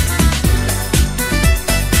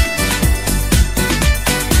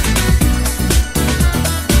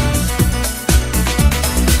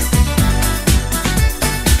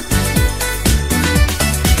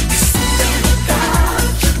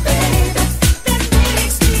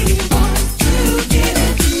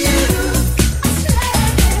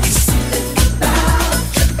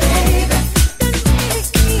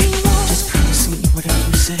 Just promise me whatever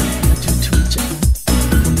you say, I'll do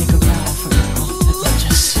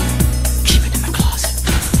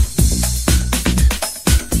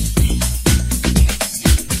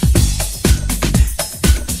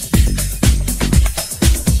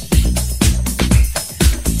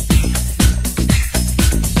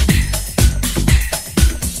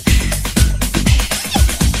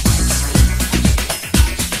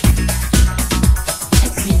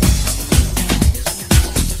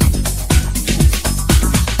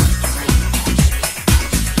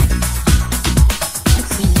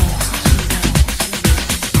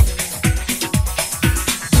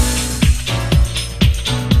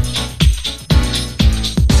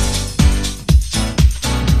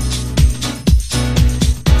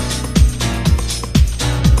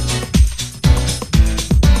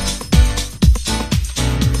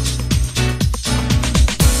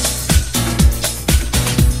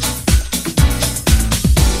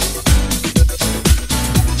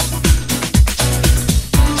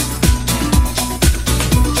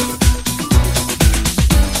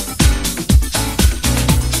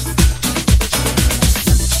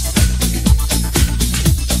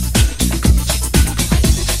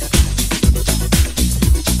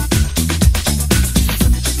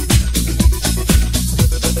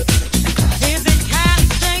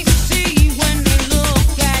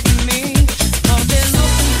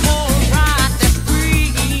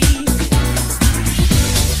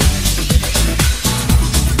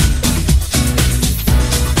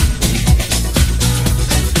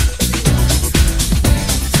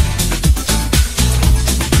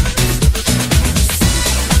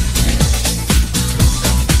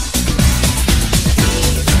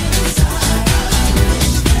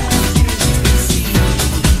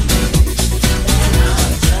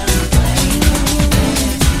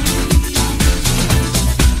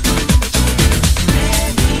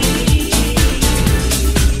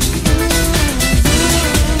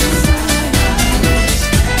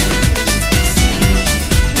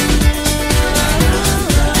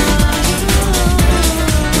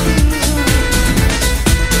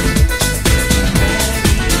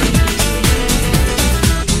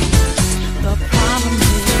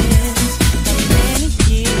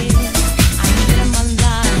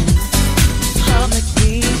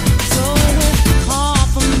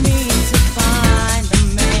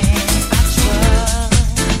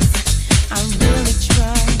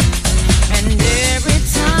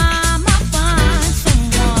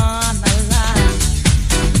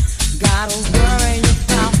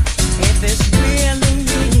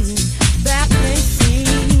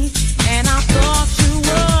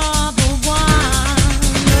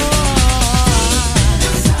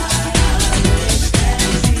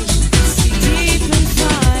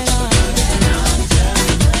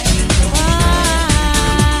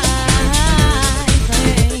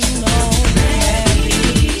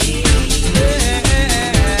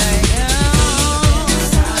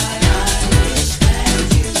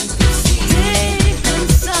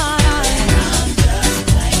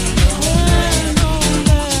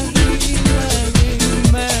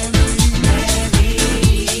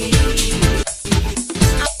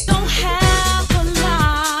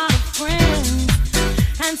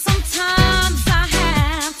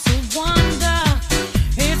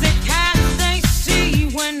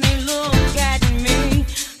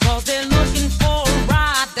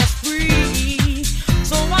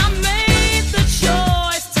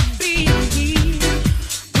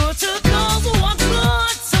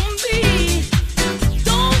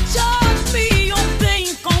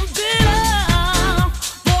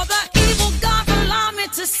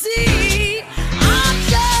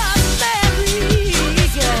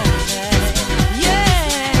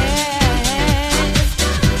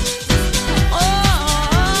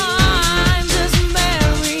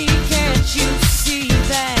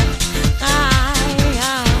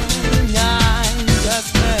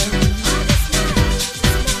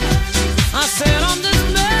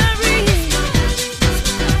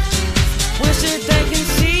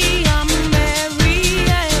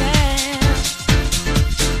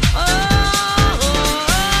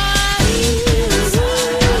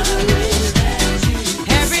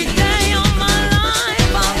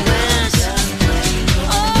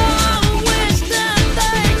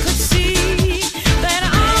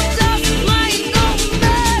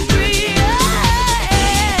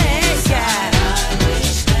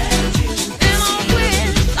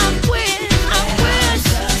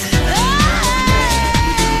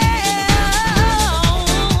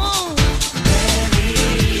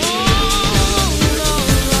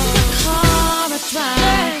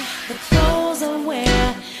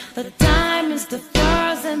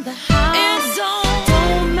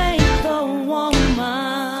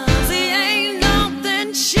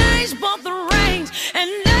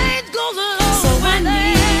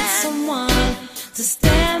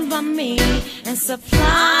by me and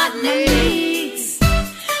supply my needs.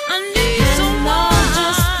 I need someone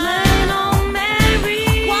just plain old Mary.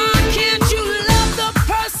 Why can't you love the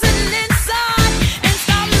person inside and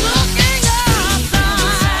stop looking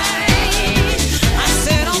outside? I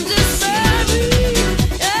said I'm just Mary,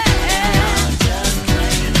 yeah.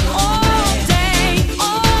 All day,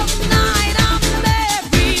 all night, I'm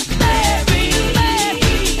Mary, Mary,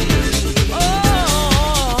 Mary. Oh,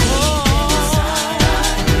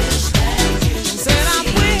 said I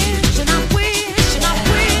wish and I wish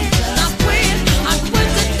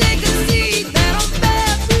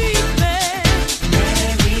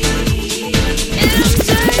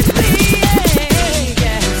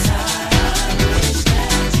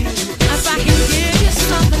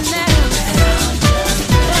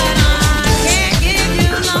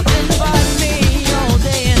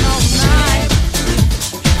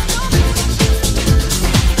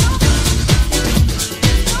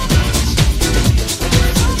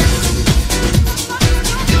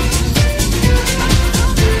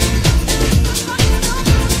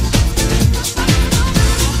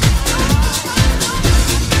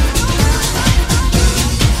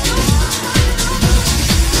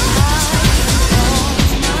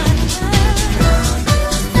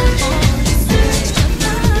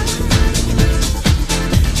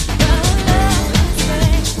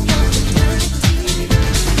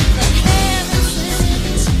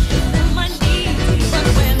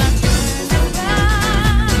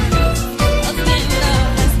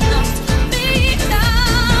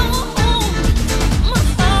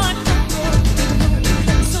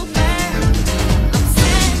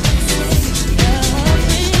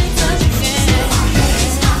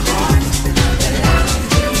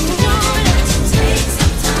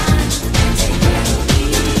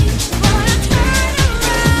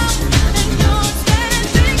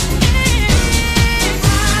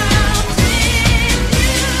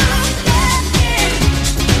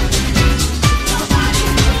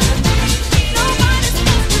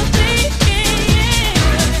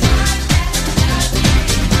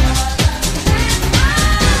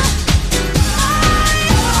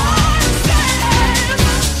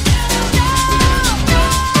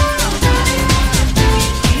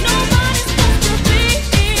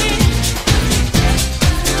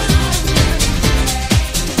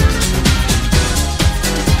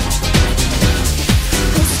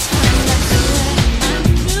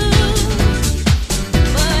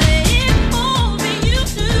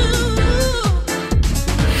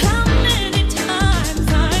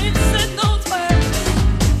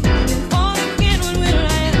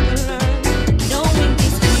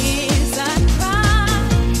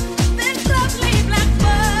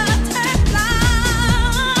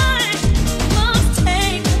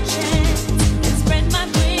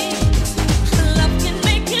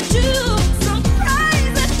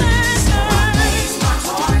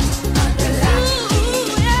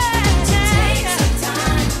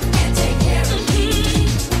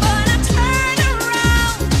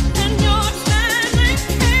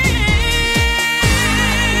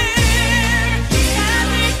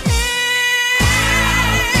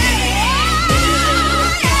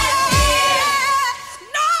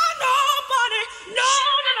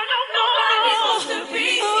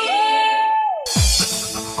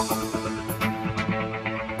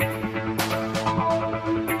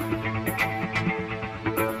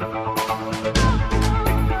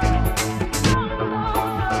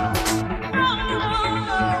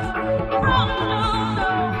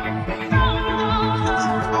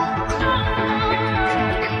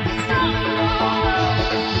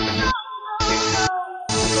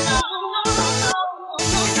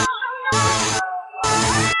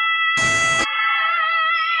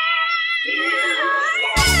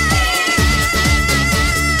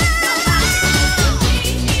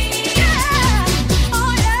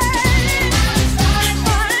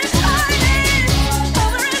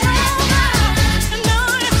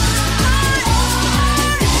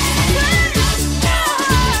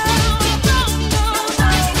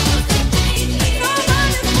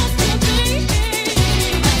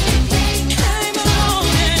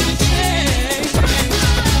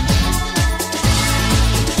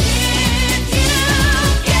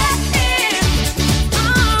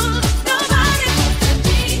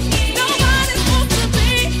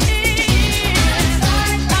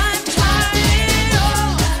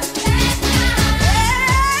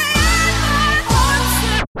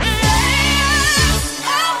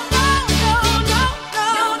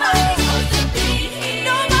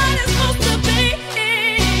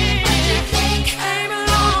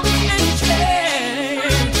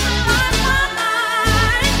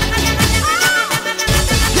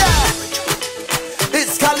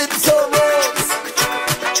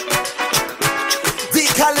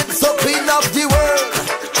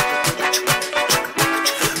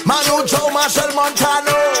you, Joe Marshall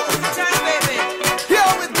Montano.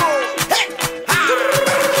 Here we go. Hey.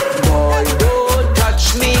 Boy, don't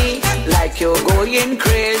touch me like you're going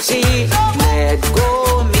crazy. Let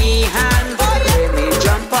go me hand, let me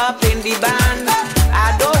jump up in the band.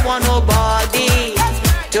 I don't want nobody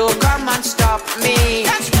to come and stop me.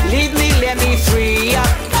 Leave me, let me free up.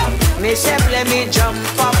 Myself, let me jump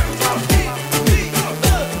up.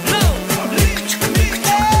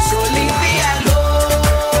 So leave me alone.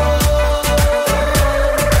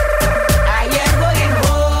 I am going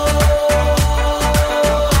home.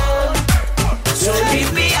 So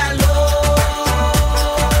leave me alone.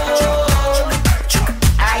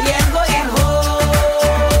 I am going home.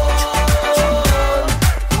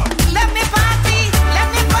 Let me party, let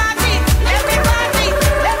me party, let me party,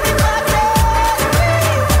 let me party.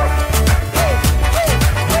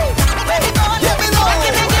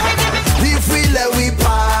 We free, let we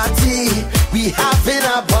party. We having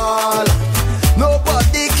a ball.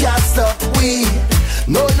 Nobody can stop we.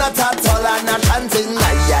 No, not at all. I'm not chanting.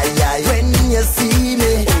 Ay, ay, ay. When you see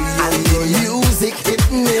me and the music hit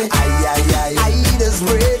me, ay, ay, ay. I just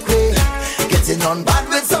break me. Getting on bad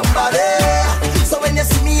with somebody. So when you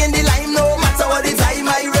see me in the line, no matter what the time,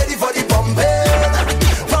 I ready for the pumping.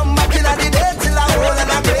 From back in the day till I hold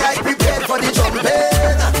and I pray, I prepared for the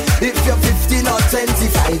jumping. If you're 15 or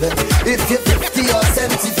 25, if you're 50 or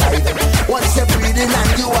 75, once you're breathing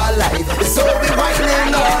and you are alive, so we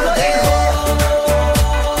whining all day.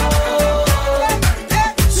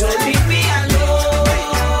 So leave me alone.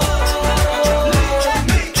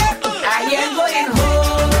 I am going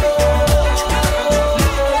home.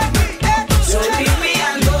 So leave me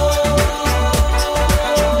alone.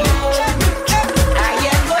 I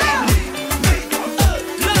am going.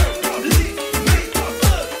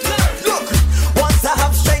 Look, once I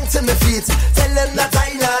have strength in my feet, tell them that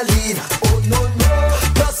I not leave. Oh no no.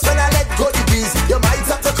 Plus when I let go the beast, you might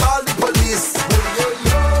have to call the police.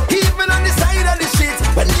 Even on the side of the street,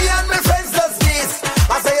 when me and my friends just meet,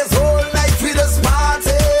 I say it's whole night we just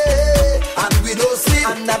party and we don't sleep.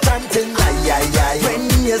 And that chanting, ay ay ay. When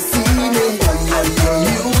you see me and the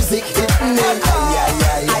music hit me, ay ay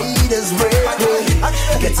ay. I just break me,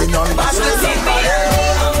 getting on back with somebody.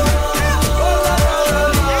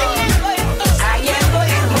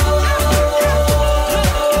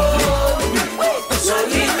 So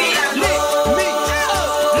leave me alone.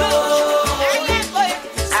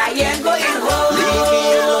 I am going home. Leave me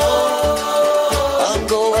alone. I'm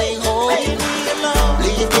going home.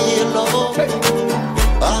 Leave me alone.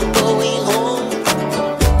 I'm going home.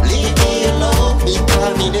 Leave me alone. Big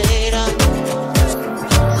Carminera.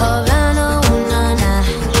 Havana, ooh, na, na.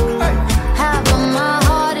 Half of my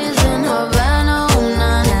heart is in Havana, ooh,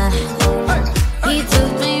 na, na. He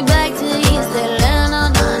took me back to East Atlanta,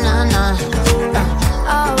 na, na, na.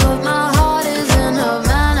 All of my heart is in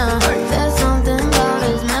Havana. There's something about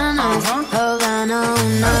his manners. Havana, ooh,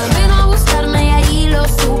 na. Vino a buscarme y allí lo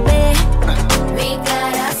supe. Mi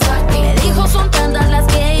cara suerte. Me dijo son tantas las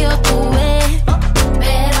que yo tuve.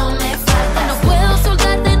 Pero me falta. No puedo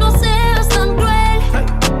soltarte, no seas tan cruel.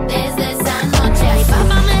 Desde esa noche, mi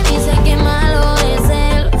papá me dice que malo es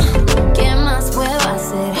él. ¿Qué más puedo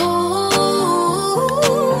hacer?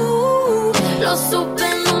 Lo supe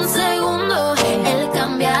en un segundo. Él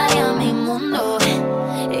cambiaría mi mundo.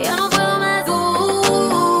 Yo no puedo más.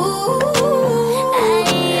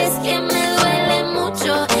 Ay, es que me duele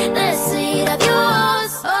mucho decir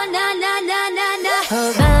adiós. Oh, na, na, na, na, na.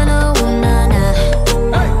 Havana, ooh, na, na.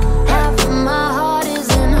 Half of my heart is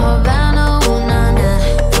in Havana, ooh, na, na.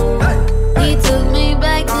 He took me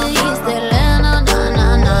back to East Atlanta, na, na,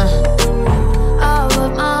 na. All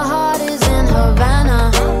of my heart is in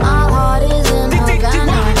Havana. My heart is in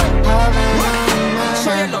Havana.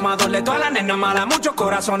 Soy el domador de todas las nenas malas, muchos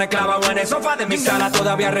corazones clavados en el sofá de mi sala.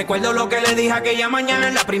 Todavía recuerdo lo que le dije aquella mañana.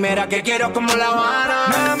 Es la primera que quiero como La Habana.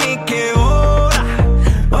 Mami, qué hora,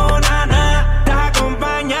 oh nana, estás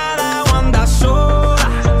acompañada o andas sola.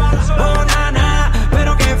 Oh nana,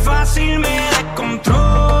 pero qué fácil me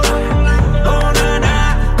descontrola. Oh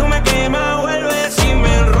nana, tú me quemas, vuelves y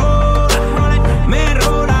me enrola, me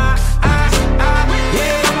enrola.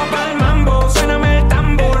 Llegamos pa'l mambo, suéname el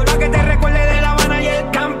tambor, pa' que te recuerde de La Habana y el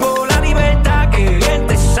campo. La libertad que bien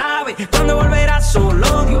te sabe, cuando volverás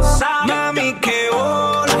solo Dios sabe. Mami, qué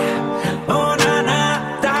hola, oh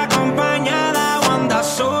nana, estás acompañada o andas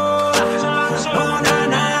sola. Oh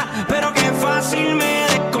nana, pero qué fácil me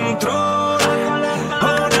descontrola.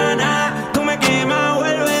 Oh nana, tú me quemas,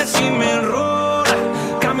 vuelves y me enrola.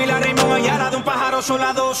 Camila Raymond Ayala, de un pájaro sola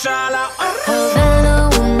a dos alas. Havana,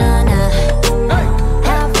 ooh, na, na.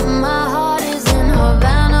 Half of my heart is in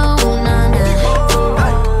Havana, ooh, na, na.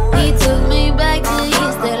 He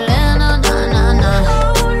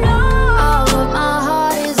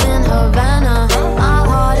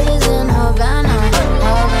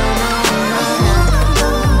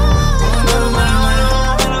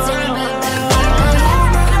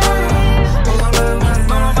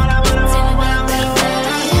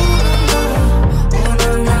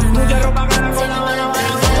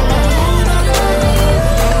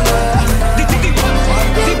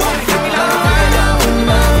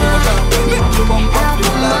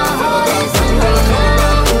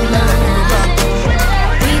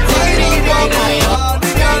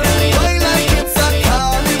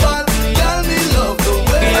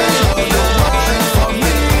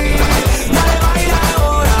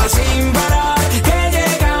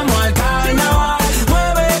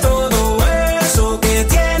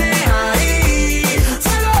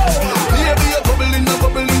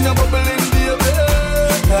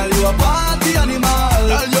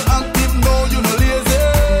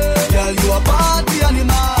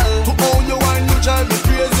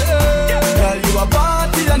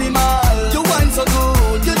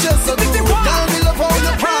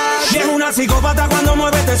psicópata cuando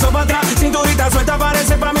mueves eso para atrás. Cinturita suelta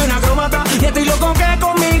parece pa' mí una acróbata. Y estoy loco que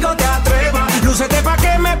conmigo te atrevas. Lúcete pa'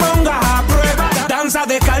 que me pongas a prueba. Danza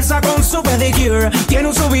descalza con su pedicure. Tiene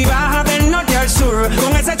un sub y baja del norte al sur.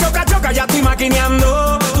 Con ese choca choca ya estoy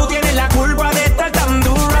maquineando. Tú tienes la culpa de estar tan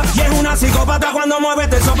dura. Y es una psicópata cuando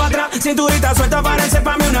mueves eso para atrás. Cinturita suelta parece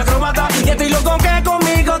pa' mí una acróbata. Y estoy loco que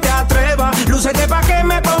conmigo te atrevas. Lúcete pa' que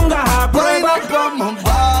me pongas a prueba.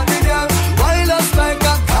 Wind us like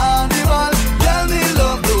a carnival. Tell me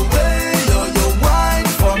love the way you wine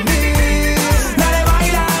for me. Dale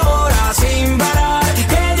baila ahora sin parar,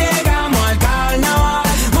 que llegamos al carnaval.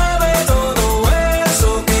 Mueve todo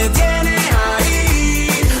eso que tienes ahí.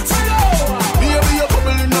 Baby, you're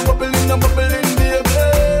bubbling, baby.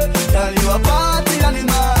 Girl, you a party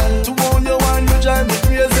animal. To own your wine, you drive me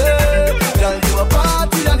crazy. Girl, you a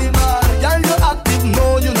party animal. Girl, you active,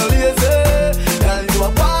 no, you no lazy. Girl, you a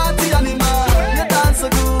party animal. You dance so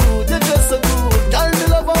good, you dress so good. Girl, me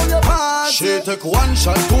love how you party. She take 1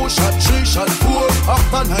 shot, 2 shot, 3 shot, 4.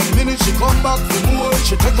 After 9 minutes, she come back for more.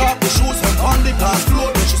 She take off the shoes and on the dance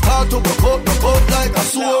floor. Then she start to broke out like a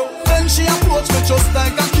sword. Then she approach me just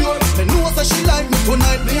like a cure. Me know that she like me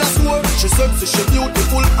tonight, me a swore. She sexy, she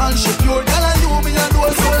beautiful and she pure. Girl, and you me a do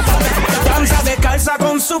so. Danza descalza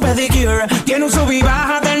con su pedicure. Tiene un sub y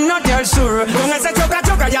baja del norte al sur. Con ese choca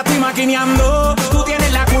choca ya estoy maquineando. Tú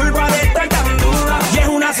tienes la culpa de estar tan dura. Y es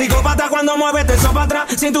una psicópata cuando mueves eso para atrás.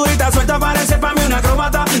 Cinturita suelta parece pa' mí una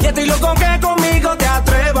acróbata. Y estoy loco que conmigo te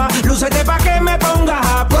atrevas. Lúcete pa' que me pongas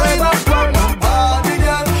a prueba.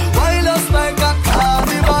 Wind us like a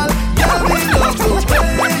carnival. Girl, me love the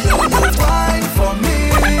way you wine for me.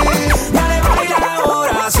 Dale baila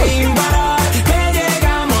ahora sin parar, que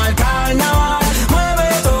llegamos al carnaval. Mueve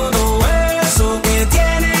todo eso que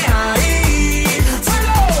tienes ahí.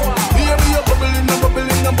 Baby, you're bubbling,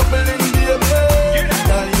 baby.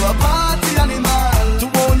 Girl, you a party animal. To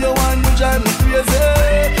own your wine, you drive me crazy.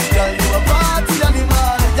 Girl, you a party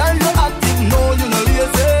animal. Girl, you active, no, you no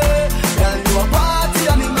lazy. Girl, you a party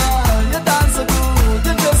animal. You dance so good,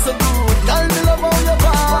 you dress so good. Girl, me love how you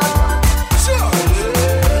party.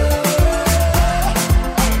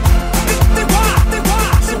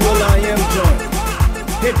 So Will I Am joint.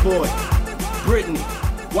 Hit Boy, Britney,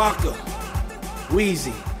 Waka,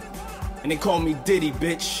 Weezy, and they call me Diddy,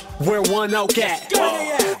 bitch. Where One Oak at?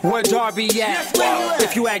 Where Darby at?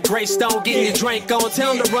 If you at Greystone, get your drink on.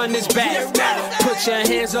 Tell them to run this back. Put your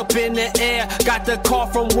hands up in the air. Got the call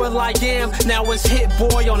from Will I Am. Now it's Hit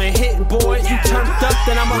Boy on a Hit Boy. You turned up,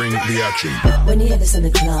 then I'm Bring the action. When you hear this in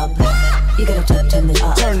the club, you gotta turn it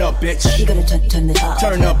up. Turn up, bitch. You gotta turn it up.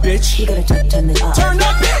 Turn up, bitch. You gotta turn it up. Turn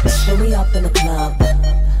up, bitch. When we up in the club,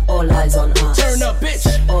 all eyes on us. Turn up, bitch.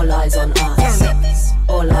 All eyes on us. Turn up.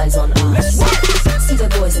 All eyes on us. See the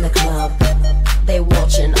boys in the club, they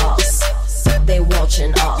watching us. They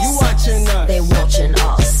watching us. You watching us. They watching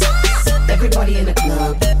us. Everybody in the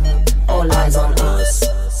club, all eyes on us.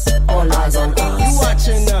 All eyes on us. You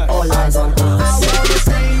watching us. All eyes on us. I wanna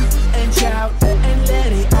scream and shout and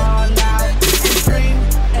let it all out. And scream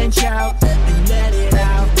and shout and let it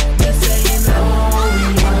out. Just saying oh,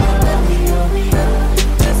 we oh.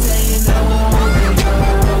 Just saying oh,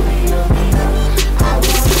 we oh. I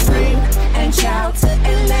wanna scream and shout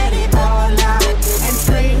and let it all out. And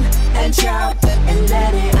scream and shout and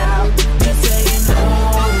let it out. Just saying oh,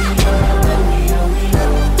 we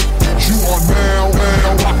oh. You are now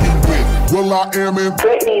rocking with Will I Am in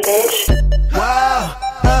Britney, bitch. Wow,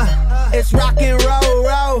 it's rock and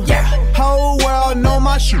roll. Yeah. Whole world know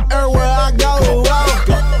my shit everywhere I go.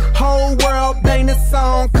 Whole world bang the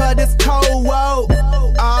song 'cause it's cold. Whoa.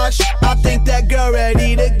 I think that girl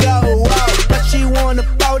ready to go. But she want a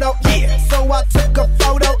photo. Yeah. So I took a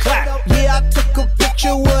photo. Yeah, I took a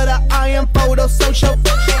picture with her. I am photo social.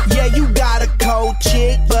 Yeah, you got a cold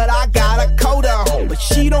chick, but I got a coat on. But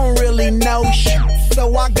she don't really know shit,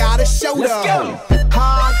 so I gotta show them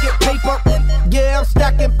how I get paper. Yeah, I'm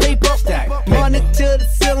stacking paper. Money to the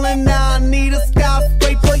ceiling, now I need a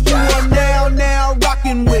skyscraper. You are now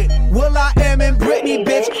rocking with Will I Am and Britney,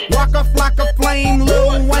 bitch. Rock off like a flame,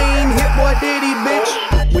 Lil Wayne, Hit Boy Diddy,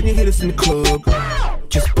 bitch. When you hear this in the club,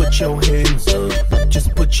 just put your hands up.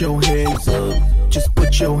 Just put your hands up. Just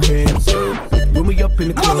put your hands up. When we up in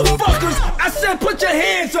the club, Motherfuckers, I said put your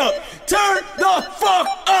hands up. Turn the fuck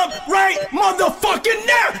up right motherfucking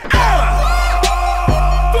now.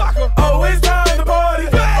 Oh, it's time to party.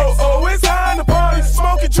 Oh, it's time to party.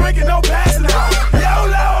 Smoking, drinking, no passing out.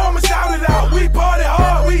 YOLO, I'ma shout it out. We party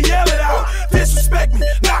hard, we yell it out. Disrespect me,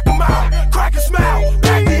 knock 'em out. Crack a smile,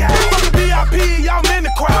 back me out. Fucking VIP, y'all in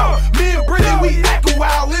the crowd. Me and Britney, we acting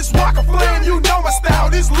wild. Let's rock a flame, you know my style.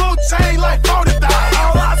 This little chain like 40,000.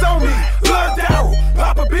 All eyes on me, look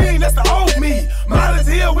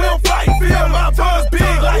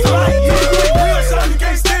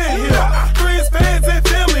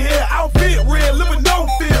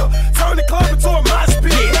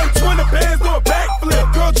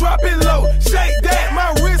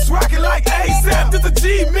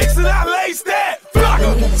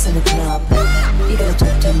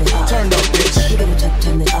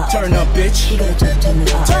We gotta turn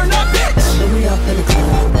it up. Turn up, bitch. When we up in the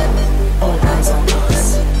club, all eyes on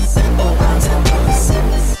us. All eyes on us.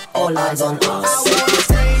 All eyes on us. I wanna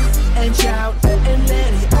scream and shout and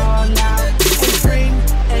let it all out. And scream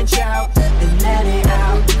and shout and let it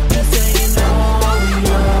out. Just saying, oh,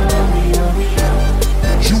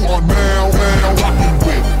 You are now rocking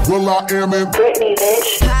with Will I Am in Britney,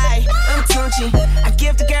 bitch. Hi, I'm Tunchi. I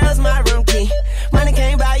give the girls my room key. Money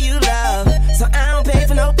can't buy you love, so I don't pay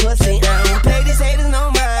for no pussy. I don't pay these haters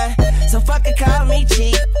no mind, so fucking call me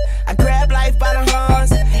cheap. I grab life by the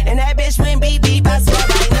horns, and that bitch went beep beep. I swear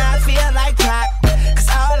right now I feel like Pac, cause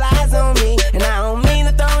all eyes on me. And I don't mean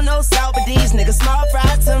to throw no salt, but these niggas small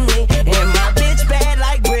fry to me. And my bitch bad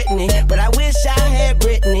like Britney, but I wish I had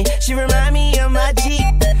Britney. She remind me of my Jeep,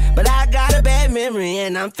 but I got a bad memory.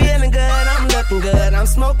 And I'm feeling good, I'm looking good, I'm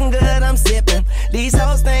smoking good, I'm sipping. These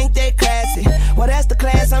hoes think they classy, well that's the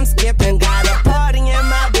class I'm skipping. Got a party in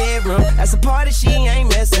my bedroom, that's a party she ain't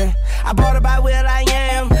missing. I bought her by Will I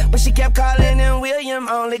Am, but she kept calling him William.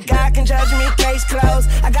 Only God can judge me, case closed.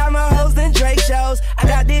 I got more hoes than Drake shows. I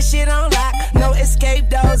got this shit on lock, no escape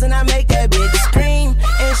doors. And I make that bitch scream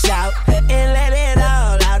and shout and let it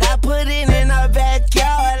all out. I put it in her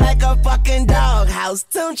backyard like a fucking doghouse.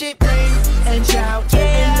 Don't you scream and shout, yeah,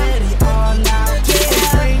 and let it all out, yeah.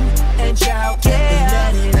 Scream and shout, yeah,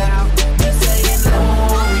 and let it out. Just saying, oh,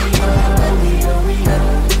 we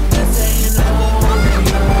just saying, oh,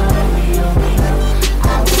 I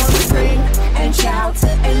wanna scream and shout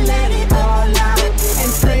and let it all out.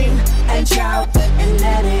 And scream and shout and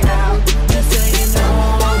let it out. Just saying, oh,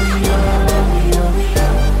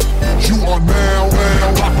 You are now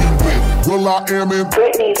rocking with Will I Am in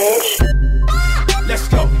Britney, bitch. Let's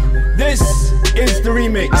go. This is the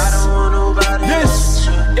remix. This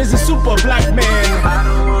is the Super Black Man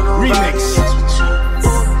remix.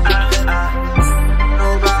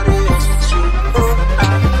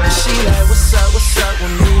 She like, what's up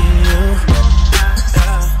with me and you?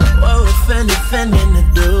 What we finna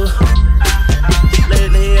do?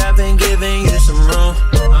 Lately I've been giving you some room.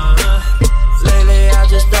 Lately I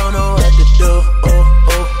just don't know what to do.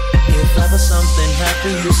 If ever something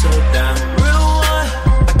happened, you so down. Real one,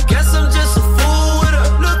 I guess I'm just a fool with her.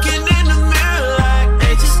 Looking in the mirror like,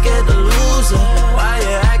 ain't you scared to lose her? Why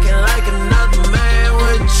you acting like another man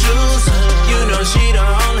would choose her? You know she the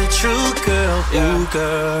only true girl, ooh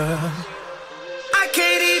girl. I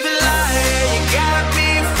can't even lie, you got me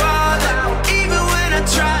falling. Even when I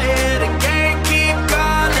try it, I can't keep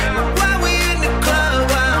calling. Why we in the club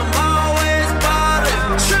while I'm always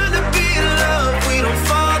balling? Trying to be in love, we don't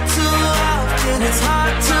fall too often. It's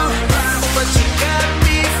hard to, but you got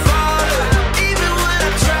me falling. Even when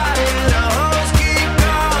I try it, the hoes keep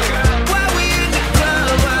calling. Why we in the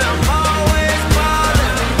club while I'm always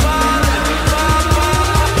balling?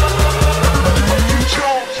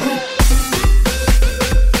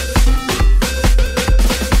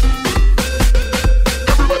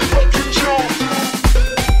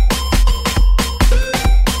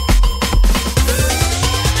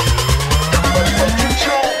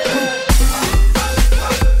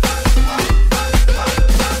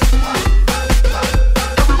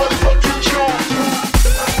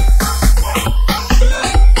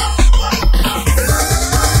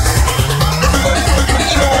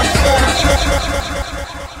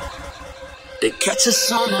 They catch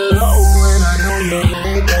us on the low and I know you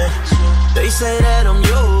ain't that. They say that I'm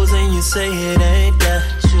yours and you say it ain't that.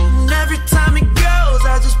 And every time it goes,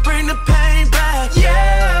 I just bring the pain back.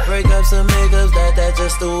 Yeah, breakups and makeups, that's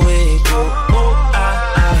just the way it goes.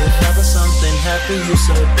 If ever something happened, you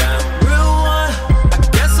so down. Real one, I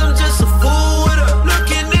guess I'm just a fool with her.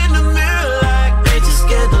 Looking in the mirror like, ain't you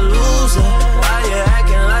scared to lose her? Why you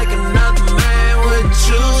acting like another man would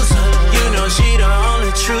choose her? You know she the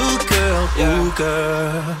only true girl, ooh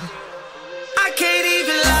girl. I can't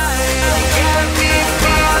even lie, you got me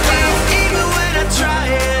falling. Even when I try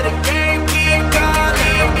it, I can't keep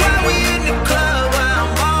calling. Why we in the club while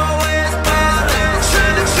I'm always balling?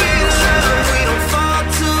 Trying to be in love, we don't fall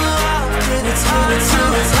too often. It's hard to,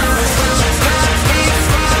 but you got me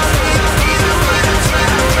falling. Even when I try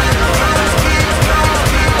it, I always keep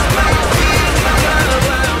calling. Why we in the club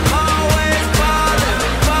while I'm always balling?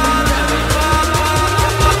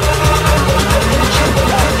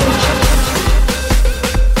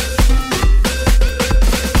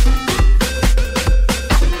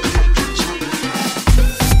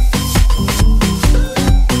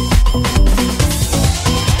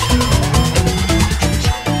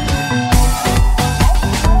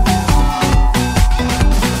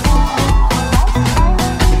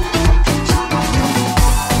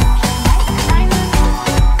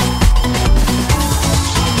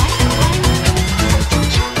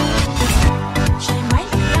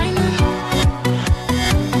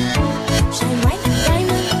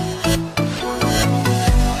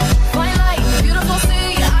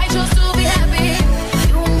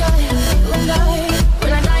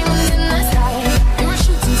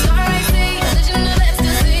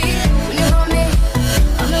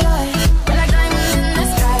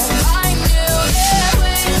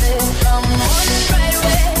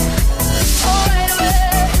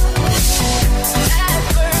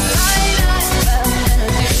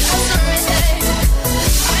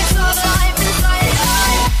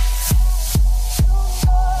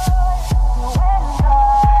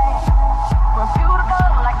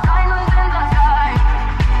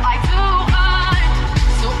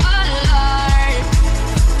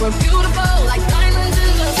 We're beautiful like diamonds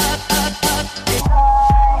in the sky.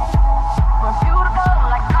 We're beautiful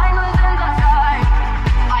like diamonds in the sky.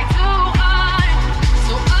 Eye to eye,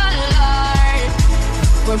 so alive.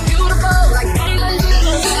 We're beautiful like diamonds in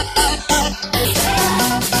the sky.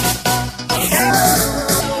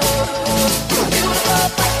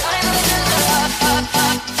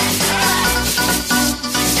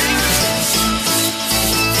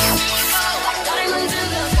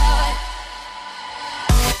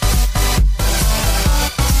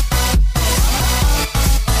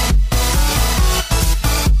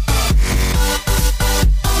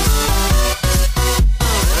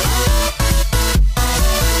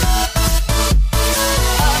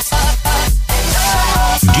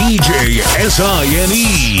 DJ S-I-N-E.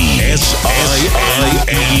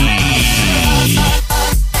 S-I-I-N-E.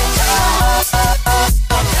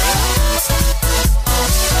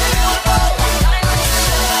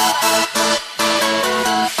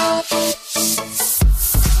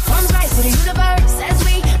 One bright for the universe as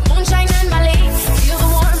we moonshine and Mali. Feel the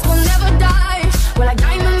warmth, we'll never die. We're like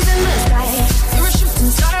diamonds in the sky. You're a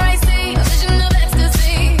shooting star, I see. A vision of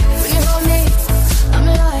ecstasy. When you hold me, I'm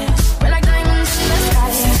alive. We're like diamonds in the sky.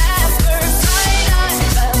 At first sight, I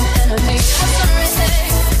felt the energy. What's the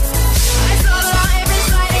mistake? I saw the light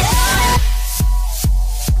inside it.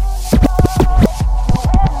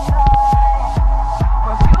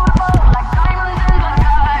 We're beautiful like diamonds in the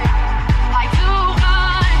sky. Eye to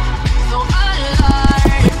eye, so alive.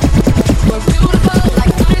 We're beautiful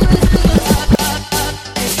like diamonds in the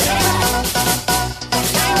sky.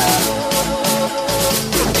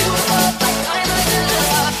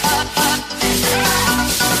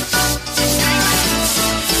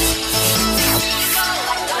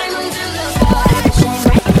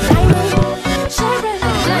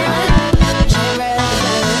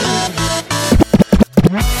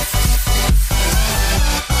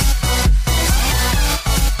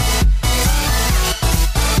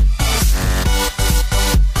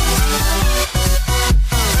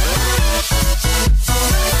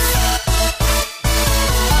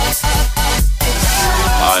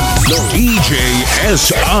 DJ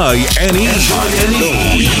S-I-N-E.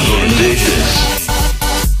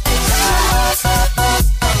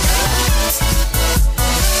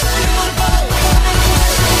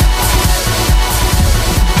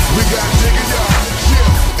 We got Jigga, y'all.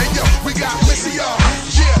 Yeah. And yo, we got Missy, y'all.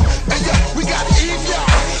 Yeah. And yo, we got Eve, y'all.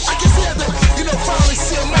 I can hear the, finally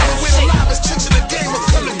see a moment where the livest chicks in the game will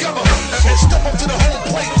come together and step up to the home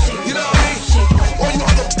plate. You know what I mean? Or you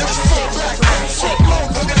other just fall back. So long,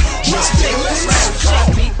 nigga. Just stay listening. I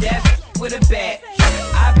beat that with a bat.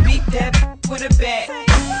 I beat that with a bat.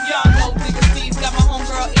 Y'all know Bigger Steve got my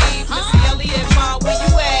homegirl Eve. Missy Elliott, Ma, where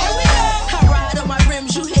you at? I ride on my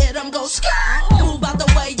rims, you hear them go skirt. Move out the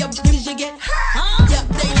way, your bitches you get hurt. Yep,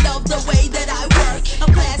 they love the way that I work.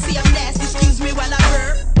 I'm classy, I'm nasty, excuse me while I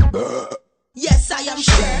burp. Yes, I am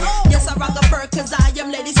sure. Yes, I rock a fur cause I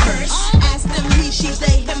am ladies first. Ask them he, she,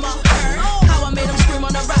 they, him or her. How I made them scream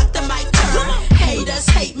on the rock, the mic turn. Haters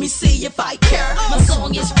hate me, see if I care. My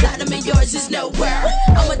song is platinum and yours is nowhere.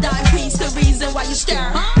 I'm a dime piece, the reason why you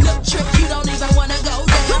stare. Look trick, you don't even wanna go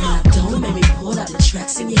there. Don't make me pull out the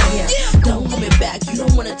tracks in your hair. Don't hold me back, you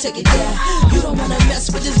don't wanna take it there. You don't wanna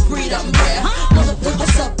mess with this breed, I'm rare.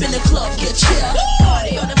 Motherfuckers up in the club, get chill.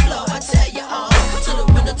 Party on the floor, I tell you all. To the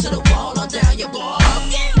window, to the wall, on down your bar.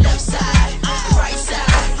 Left side, right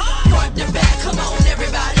side, front to back, come on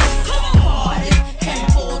everybody. Party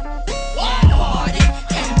and forth, party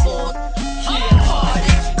and forth,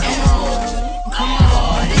 party and forth,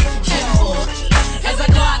 party and forth. As I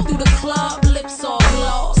glide through the club, lips all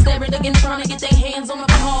gloss, staring again, trying to get their hands on the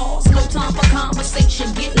paws. No time for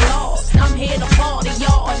conversation, get lost. I'm here to party,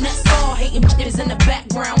 y'all, and that's all. Hating bitches in the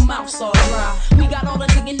background, mouths all dry. We got all the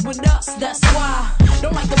niggas with us, that's why.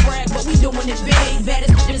 Don't like to brag, but we doing it big.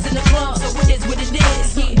 Baddest bitches in the club, so it is what it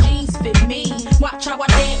is. Yeah, jeans fit me. Watch how I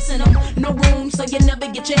dance in them. No room, so you never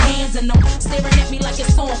get your hands in them. Staring at me like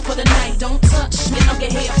it's on for the night. Don't touch me, don't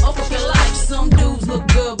get here, fuck up your life. Some dudes look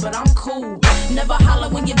good, but I'm cool. Never holler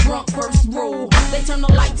when you're drunk, first rule. They turn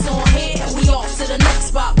the lights on here, we off to the next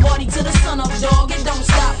spot. Party to the sun up, dog, it don't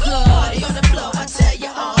stop. Party on the floor, I tell you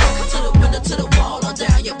all. To the window, to the wall, or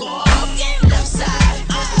down your bar. Left side,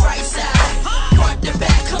 right side, front to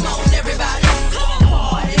back, come on everybody.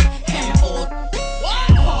 Party and forth,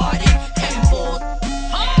 party and forth,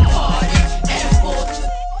 party and forth,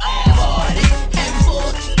 party and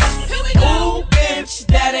forth. Ooh, bitch,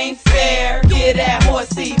 that ain't fair. Get that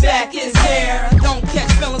horsey back his hair. Don't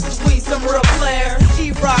catch feelings between some real players.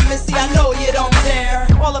 E-Rock, Missy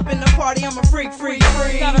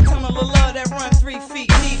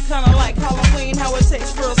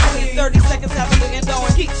 30 seconds after looking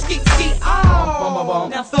throwing keep ski. Oh,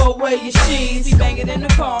 now throw away your sheets. He bang it in the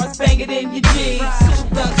cars, bang it in your jeans.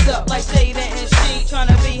 Two guns up like Jada and she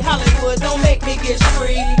tryna be Hollywood. Don't make me get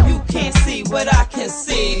free. You can't see what I can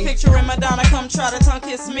see. Picturing Madonna come try to tongue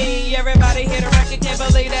kiss me. Everybody hear the record, can't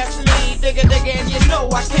believe that's me. Digga, and you know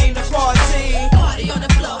I came to party. Party on the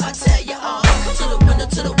floor, I tell you all. To the window,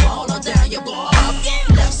 to the wall, or down your wall.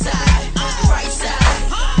 Left side, right side,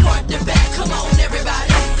 front to back. Come on,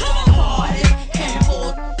 everybody. Party and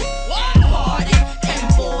forth. Party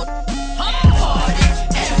and forth. Party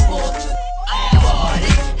and forth.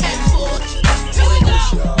 Party and forth. Here we go.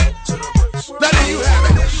 Now there you have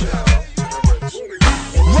it.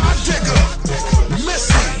 Rod Digger,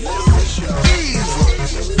 Missy, Eve.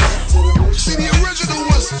 See, the original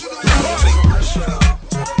was Party.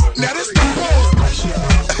 Now this the boss.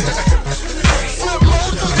 Flip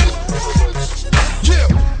motherfucker. Yeah.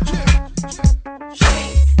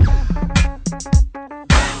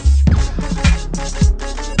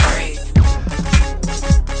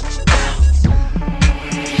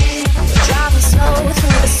 Driving slow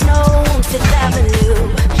through the snow on Fifth Avenue,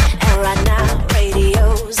 and right now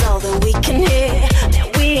radio's all that we can hear.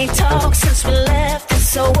 And we ain't talked since we left, it's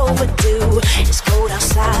so overdue. It's cold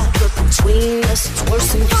outside, but between us it's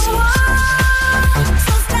worse than